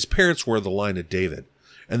 That his parents were the line of David.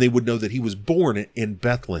 And they would know that he was born in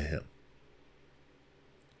Bethlehem.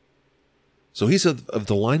 So he's of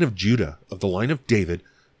the line of Judah, of the line of David,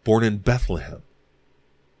 born in Bethlehem.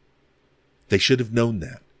 They should have known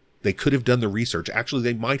that. They could have done the research. Actually,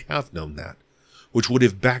 they might have known that, which would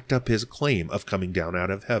have backed up his claim of coming down out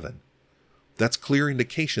of heaven. That's clear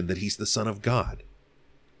indication that he's the Son of God.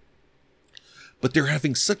 But they're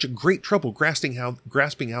having such a great trouble grasping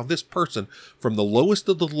how this person from the lowest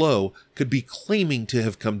of the low could be claiming to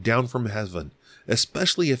have come down from heaven,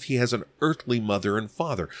 especially if he has an earthly mother and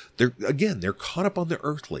father. They're caught up on the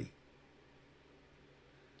earthly.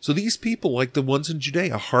 So these people, like the ones in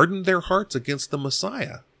Judea, hardened their hearts against the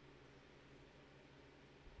Messiah.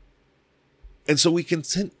 And so we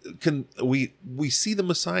see the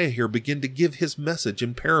Messiah here begin to give his message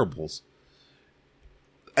in parables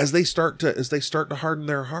as they start to harden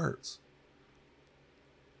their hearts.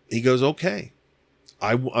 He goes, okay,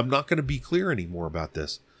 I'm not going to be clear anymore about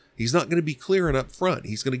this. He's not going to be clear and up front.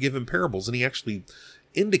 He's going to give him parables, and he actually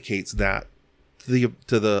indicates that to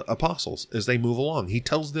the apostles as they move along. He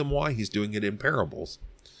tells them why he's doing it in parables.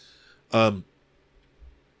 But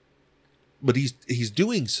he's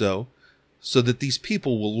doing so that these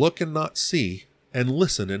people will look and not see, and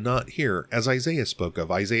listen and not hear, as Isaiah spoke of,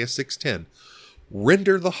 Isaiah 6:10.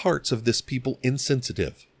 Render the hearts of this people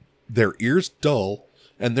insensitive, their ears dull,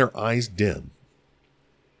 and their eyes dim,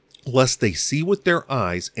 lest they see with their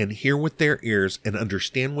eyes, and hear with their ears, and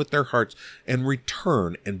understand with their hearts, and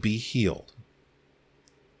return and be healed.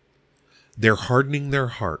 They're hardening their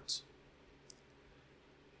hearts,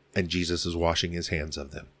 and Jesus is washing his hands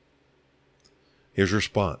of them. His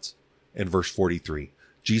response in verse 43,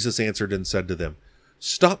 Jesus answered and said to them,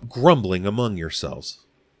 stop grumbling among yourselves.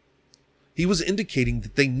 He was indicating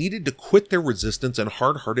that they needed to quit their resistance and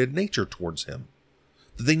hard-hearted nature towards him.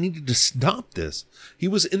 That they needed to stop this. He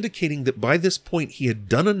was indicating that by this point he had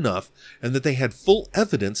done enough, and that they had full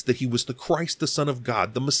evidence that he was the Christ, the Son of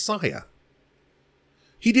God, the Messiah.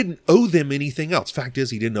 He didn't owe them anything else. Fact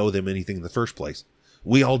is, he didn't owe them anything in the first place.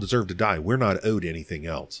 We all deserve to die. We're not owed anything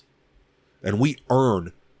else. And we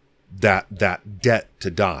earn that debt to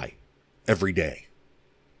die every day.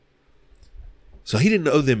 So he didn't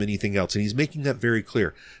owe them anything else, and he's making that very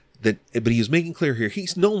clear. But he is making clear here,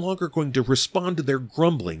 he's no longer going to respond to their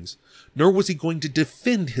grumblings, nor was he going to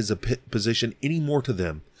defend his position any more to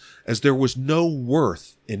them, as there was no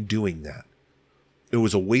worth in doing that. It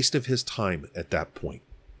was a waste of his time at that point.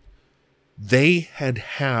 They had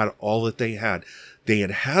had all that they had. They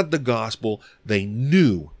had had the gospel. They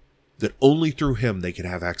knew that only through him they could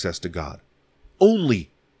have access to God. Only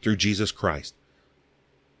through Jesus Christ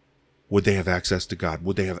would they have access to God.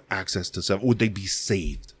 Would they have access to self? Would they be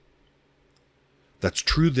saved? That's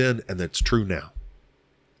true then, and that's true now.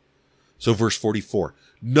 So verse 44,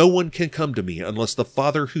 no one can come to me unless the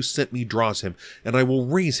Father who sent me draws him, and I will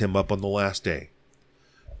raise him up on the last day.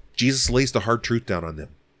 Jesus lays the hard truth down on them.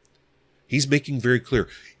 He's making very clear,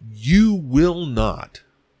 you will not,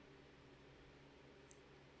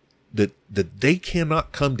 that they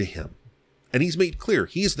cannot come to him. And he's made clear,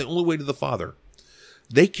 he is the only way to the Father.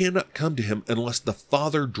 They cannot come to him unless the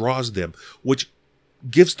Father draws them, which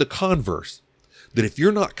gives the converse. that if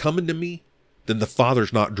you're not coming to me, then the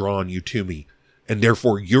Father's not drawing you to me. And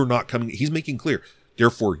therefore you're not coming. He's making clear,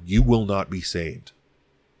 therefore you will not be saved.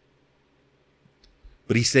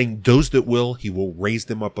 But he's saying those that will, he will raise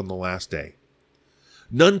them up on the last day.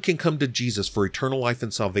 None can come to Jesus for eternal life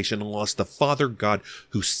and salvation unless the Father God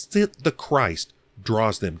who sent the Christ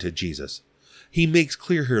draws them to Jesus. He makes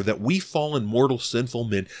clear here that we fallen, mortal, sinful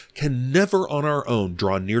men can never on our own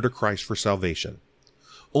draw near to Christ for salvation.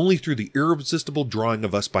 Only through the irresistible drawing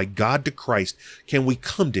of us by God to Christ can we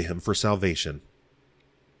come to him for salvation.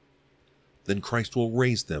 Then Christ will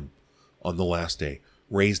raise them on the last day,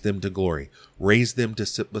 raise them to glory, raise them to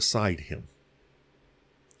sit beside him.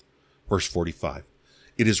 Verse 45.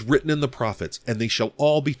 It is written in the prophets, and they shall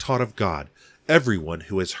all be taught of God. Everyone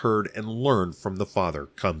who has heard and learned from the Father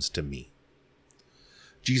comes to me.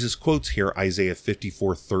 Jesus quotes here Isaiah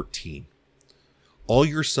 54:13. All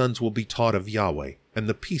your sons will be taught of Yahweh, and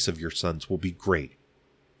the peace of your sons will be great.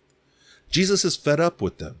 Jesus is fed up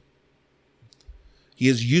with them. He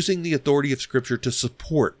is using the authority of Scripture to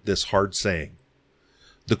support this hard saying.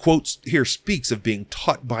 The quote here speaks of being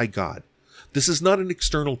taught by God. This is not an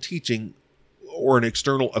external teaching or an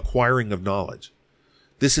external acquiring of knowledge.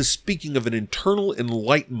 This is speaking of an internal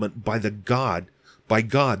enlightenment by God,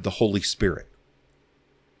 the Holy Spirit.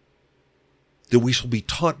 That we shall be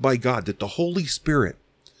taught by God, that the Holy Spirit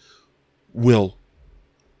will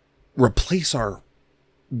replace our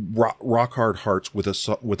rock-hard hearts with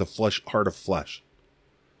a heart of flesh.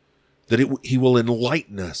 That he will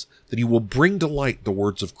enlighten us, that he will bring to light the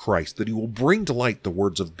words of Christ, that he will bring to light the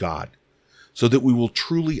words of God, so that we will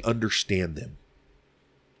truly understand them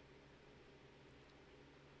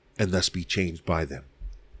and thus be changed by them.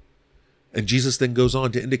 And Jesus then goes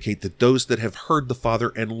on to indicate that those that have heard the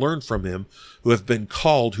Father and learned from him, who have been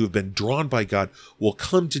called, who have been drawn by God, will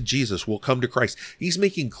come to Jesus, will come to Christ. He's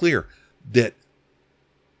making clear that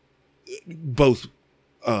both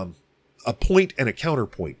a point and a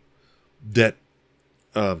counterpoint, that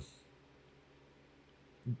those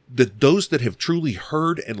that have truly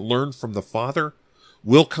heard and learned from the Father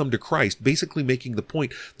will come to Christ, basically making the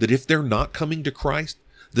point that if they're not coming to Christ,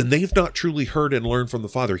 then they've not truly heard and learned from the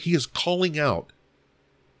Father. He is calling out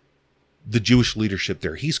the Jewish leadership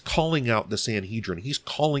there. He's calling out the Sanhedrin. He's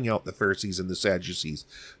calling out the Pharisees and the Sadducees,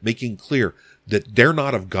 making clear that they're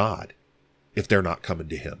not of God if they're not coming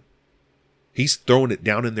to him. He's throwing it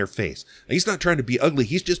down in their face. And he's not trying to be ugly.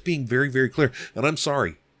 He's just being very, very clear. And I'm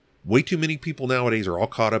sorry, way too many people nowadays are all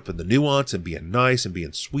caught up in the nuance and being nice and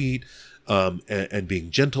being sweet and being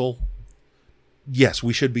gentle. Yes,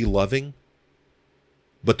 we should be loving,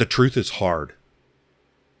 but the truth is hard.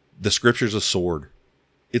 The Scripture's a sword.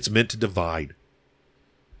 It's meant to divide.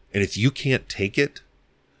 And if you can't take it,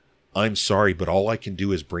 I'm sorry, but all I can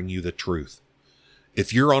do is bring you the truth.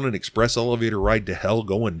 If you're on an express elevator ride to hell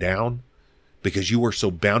going down because you are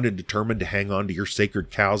so bound and determined to hang on to your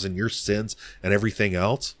sacred cows and your sins and everything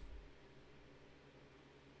else,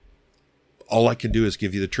 all I can do is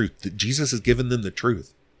give you the truth. Jesus has given them the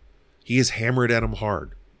truth. He has hammered at them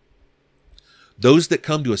hard. Those that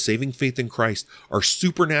come to a saving faith in Christ are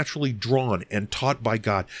supernaturally drawn and taught by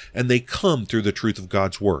God, and they come through the truth of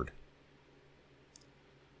God's word.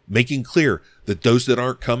 Making clear that those that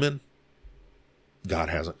aren't coming, God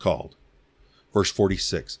hasn't called. Verse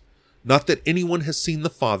 46, not that anyone has seen the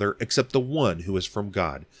Father except the one who is from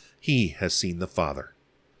God. He has seen the Father.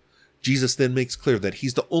 Jesus then makes clear that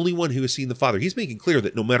he's the only one who has seen the Father. He's making clear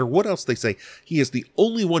that no matter what else they say, he is the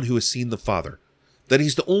only one who has seen the Father. That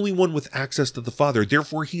he's the only one with access to the Father.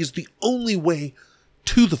 Therefore, he is the only way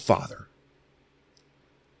to the Father.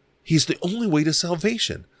 He's the only way to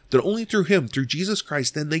salvation. That only through him, through Jesus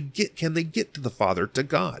Christ, then can they get to the Father, to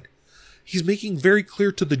God. He's making very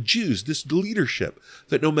clear to the Jews, this leadership,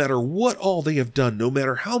 that no matter what all they have done, no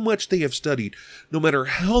matter how much they have studied, no matter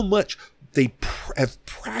how much they have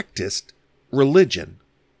practiced religion,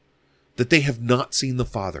 that they have not seen the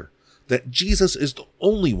Father. That Jesus is the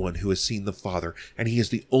only one who has seen the Father, and he is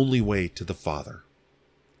the only way to the Father.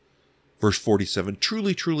 Verse 47,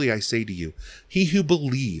 truly, truly, I say to you, he who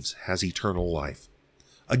believes has eternal life.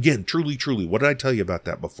 Again, truly, truly, what did I tell you about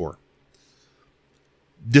that before?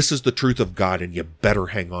 This is the truth of God, and you better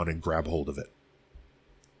hang on and grab hold of it.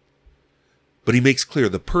 But he makes clear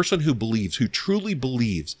the person who believes, who truly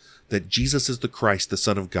believes that Jesus is the Christ, the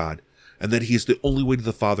Son of God, and that he is the only way to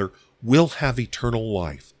the Father, will have eternal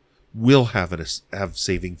life, will have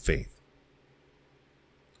saving faith.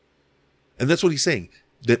 And that's what he's saying,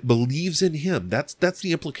 that believes in him. That's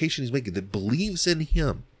the implication he's making, that believes in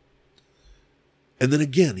him. And then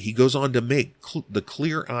again, he goes on to make the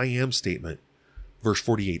clear I am statement. Verse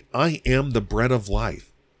 48, I am the bread of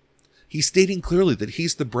life. He's stating clearly that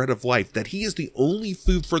he's the bread of life, that he is the only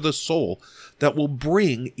food for the soul that will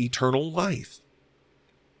bring eternal life.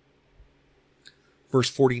 Verse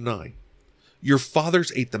 49. Your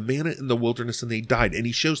fathers ate the manna in the wilderness and they died. And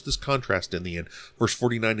he shows this contrast in the end. Verse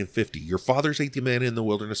 49 and 50. Your fathers ate the manna in the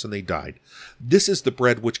wilderness and they died. This is the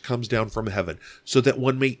bread which comes down from heaven, so that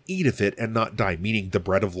one may eat of it and not die, meaning the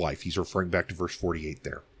bread of life. He's referring back to verse 48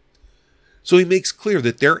 there. So he makes clear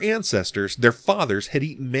that their ancestors, their fathers, had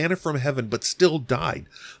eaten manna from heaven but still died.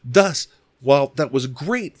 Thus, while that was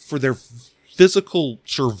great for their physical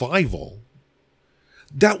survival,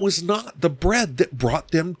 that was not the bread that brought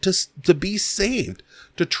them to be saved,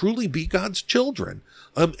 to truly be God's children.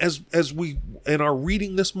 As we, in our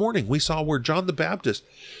reading this morning, we saw where John the Baptist,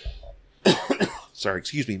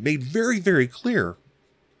 made very, very clear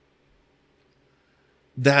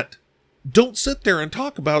that don't sit there and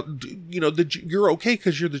talk about, that you're okay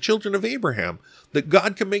because you're the children of Abraham, that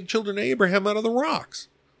God can make children of Abraham out of the rocks.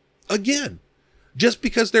 Again, just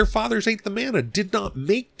because their fathers ate the manna did not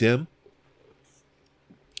make them,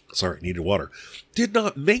 needed water, did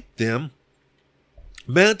not make them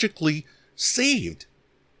magically saved.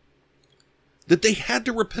 That they had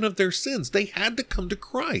to repent of their sins. They had to come to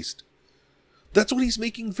Christ. That's what he's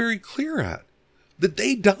making very clear at. That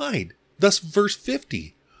they died. Thus, verse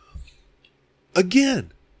 50.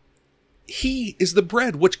 Again, he is the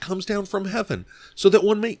bread which comes down from heaven, so that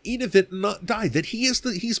one may eat of it and not die. That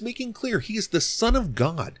he's making clear he is the Son of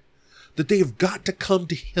God. That they have got to come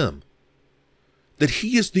to him. That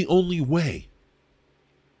he is the only way.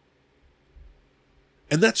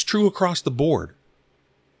 And that's true across the board.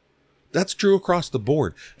 That's true across the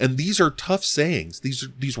board. And these are tough sayings.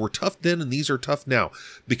 These were tough then and these are tough now.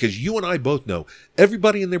 Because you and I both know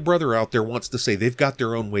everybody and their brother out there wants to say they've got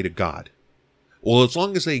their own way to God. Well, as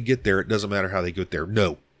long as they get there, it doesn't matter how they get there.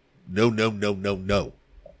 No. No, no, no, no, no.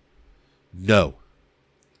 No.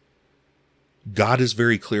 God is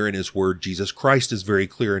very clear in his word. Jesus Christ is very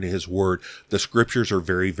clear in his word. The scriptures are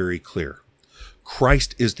very, very clear.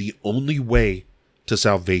 Christ is the only way to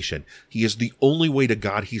salvation. He is the only way to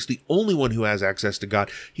God. He's the only one who has access to God.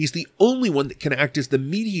 He's the only one that can act as the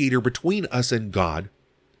mediator between us and God,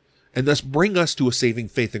 and thus bring us to a saving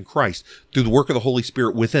faith in Christ through the work of the Holy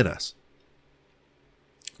Spirit within us.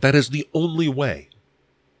 That is the only way.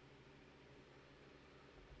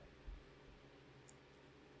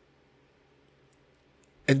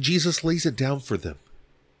 And Jesus lays it down for them.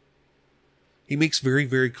 He makes very,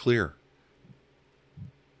 very clear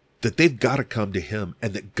that they've got to come to him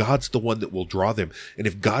and that God's the one that will draw them. And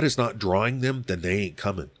if God is not drawing them, then they ain't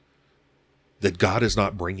coming. That God is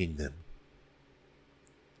not bringing them.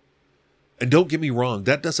 And don't get me wrong,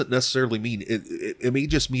 that doesn't necessarily mean, it may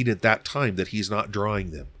just mean at that time that he's not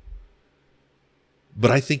drawing them. But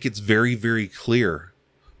I think it's very, very clear,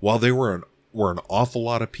 while there were an awful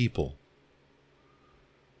lot of people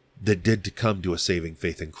that did to come to a saving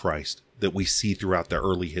faith in Christ, that we see throughout the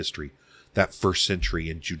early history, that first century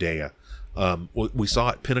in Judea. We saw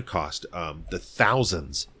at Pentecost, the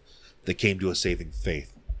thousands that came to a saving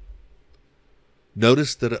faith.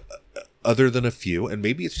 Notice that other than a few, and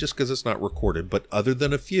maybe it's just because it's not recorded, but other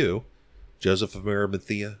than a few, Joseph of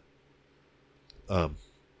Arimathea,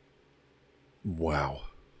 wow.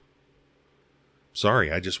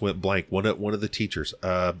 Sorry, I just went blank. One of the teachers,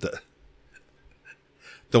 the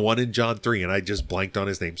one in John 3, and I just blanked on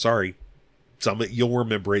his name. Sorry. You'll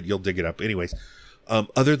remember it. You'll dig it up. Anyways,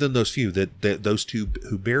 other than those few, that those two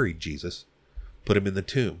who buried Jesus, put him in the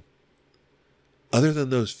tomb. Other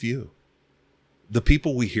than those few, the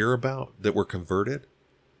people we hear about that were converted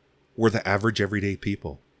were the average everyday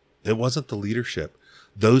people. It wasn't the leadership.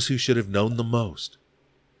 Those who should have known the most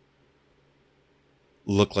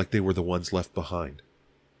looked like they were the ones left behind.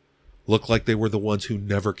 Looked like they were the ones who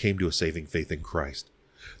never came to a saving faith in Christ.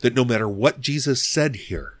 That no matter what Jesus said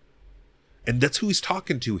here, and that's who he's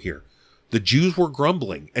talking to here, the Jews were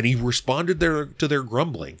grumbling, and he responded to their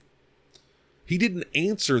grumbling. He didn't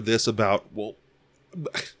answer this about, well,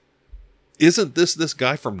 isn't this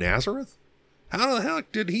guy from Nazareth? How the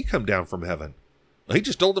heck did he come down from heaven? He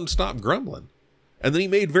just told them to stop grumbling. And then he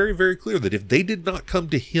made very, very clear that if they did not come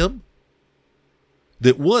to him,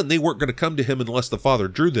 that one, they weren't going to come to him unless the Father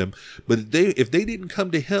drew them. But if they didn't come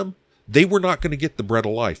to him, they were not going to get the bread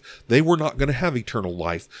of life. They were not going to have eternal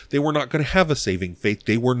life. They were not going to have a saving faith.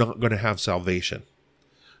 They were not going to have salvation.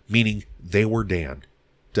 Meaning they were damned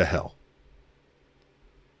to hell.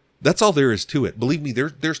 That's all there is to it. Believe me,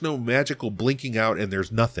 there's no magical blinking out and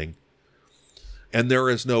there's nothing. And there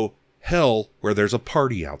is no hell where there's a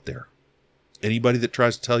party out there. Anybody that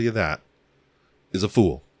tries to tell you that is a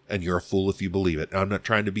fool. And you're a fool if you believe it. I'm not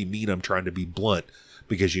trying to be mean. I'm trying to be blunt.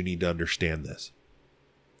 because you need to understand this.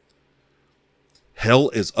 Hell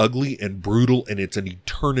is ugly and brutal, and it's an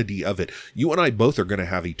eternity of it. You and I both are going to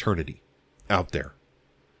have eternity out there.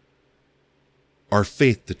 Our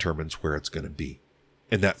faith determines where it's going to be.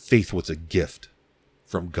 And that faith was a gift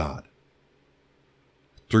from God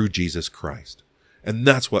through Jesus Christ. And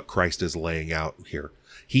that's what Christ is laying out here.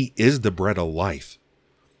 He is the bread of life,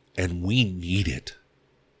 and we need it.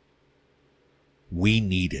 We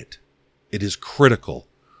need it. It is critical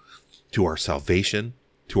to our salvation,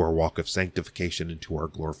 to our walk of sanctification, and to our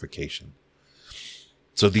glorification.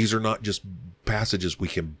 So these are not just passages we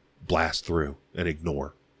can blast through and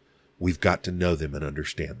ignore. We've got to know them and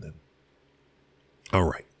understand them. All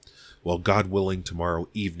right. Well, God willing, tomorrow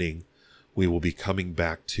evening, we will be coming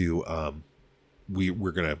back to,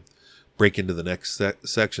 we're going to break into the next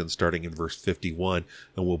section starting in verse 51,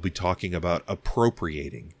 and we'll be talking about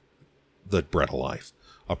appropriating the bread of life,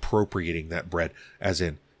 appropriating that bread, as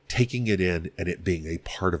in taking it in and it being a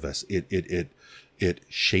part of us, it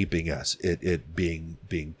shaping us, it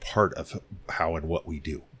being part of how and what we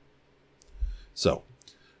do. So,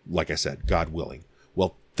 like I said, God willing.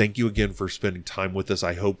 Well, thank you again for spending time with us.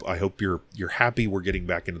 I hope you're happy we're getting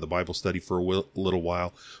back into the Bible study for a little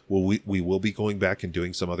while. Well, we will be going back and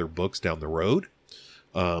doing some other books down the road.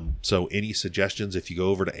 So any suggestions, if you go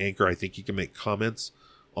over to Anchor, I think you can make comments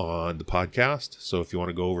on the podcast. So if you want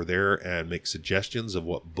to go over there and make suggestions of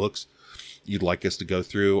what books you'd like us to go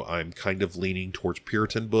through, I'm kind of leaning towards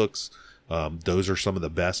Puritan books. Those are some of the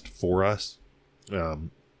best for us.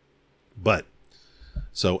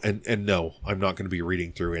 So no, I'm not going to be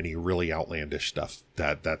reading through any really outlandish stuff.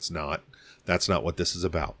 That's not what this is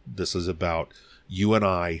about. This is about you and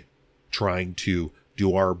I trying to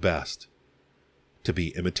do our best to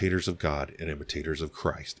be imitators of God and imitators of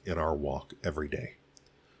Christ in our walk every day.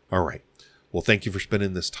 All right. Well, thank you for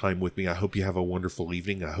spending this time with me. I hope you have a wonderful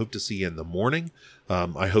evening. I hope to see you in the morning.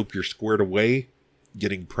 I hope you're squared away,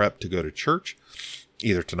 getting prepped to go to church,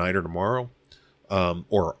 either tonight or tomorrow,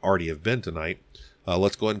 or already have been tonight.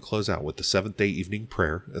 Let's go ahead and close out with the seventh-day evening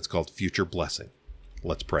prayer. It's called Future Blessing.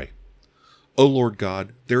 Let's pray. O Lord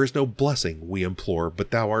God, there is no blessing we implore,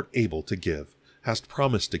 but thou art able to give, hast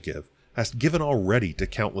promised to give, hast given already to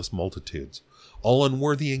countless multitudes, all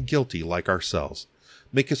unworthy and guilty like ourselves.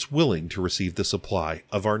 Make us willing to receive the supply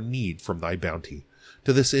of our need from thy bounty.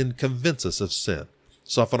 To this end, convince us of sin.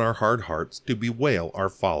 Soften our hard hearts to bewail our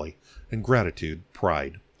folly, ingratitude,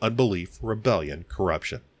 pride, unbelief, rebellion,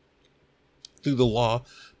 corruption. Through the law,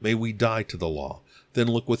 may we die to the law, then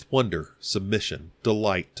look with wonder, submission,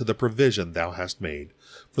 delight to the provision thou hast made,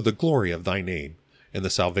 for the glory of thy name, and the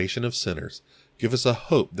salvation of sinners. Give us a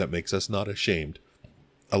hope that makes us not ashamed,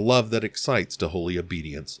 a love that excites to holy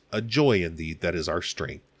obedience, a joy in thee that is our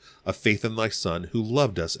strength, a faith in thy Son who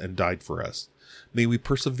loved us and died for us. May we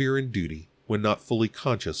persevere in duty when not fully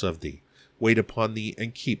conscious of thee, wait upon thee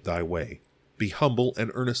and keep thy way, be humble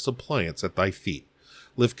and earnest suppliants at thy feet,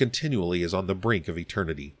 live continually as on the brink of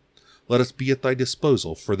eternity. Let us be at thy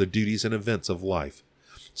disposal for the duties and events of life.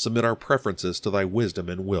 Submit our preferences to thy wisdom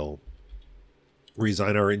and will.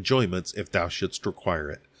 Resign our enjoyments if thou shouldst require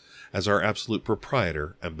it, as our absolute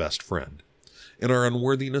proprietor and best friend. In our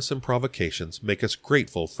unworthiness and provocations, make us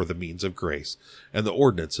grateful for the means of grace and the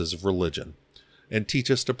ordinances of religion, and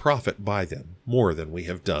teach us to profit by them more than we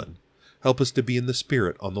have done. Help us to be in the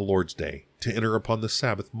Spirit on the Lord's Day, to enter upon the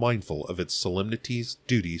Sabbath mindful of its solemnities,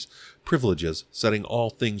 duties, privileges, setting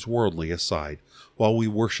all things worldly aside, while we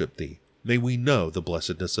worship thee. May we know the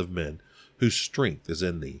blessedness of men, whose strength is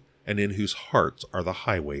in thee, and in whose hearts are the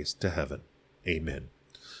highways to heaven. Amen.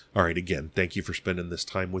 All right, again, thank you for spending this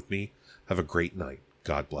time with me. Have a great night.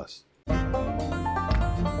 God bless.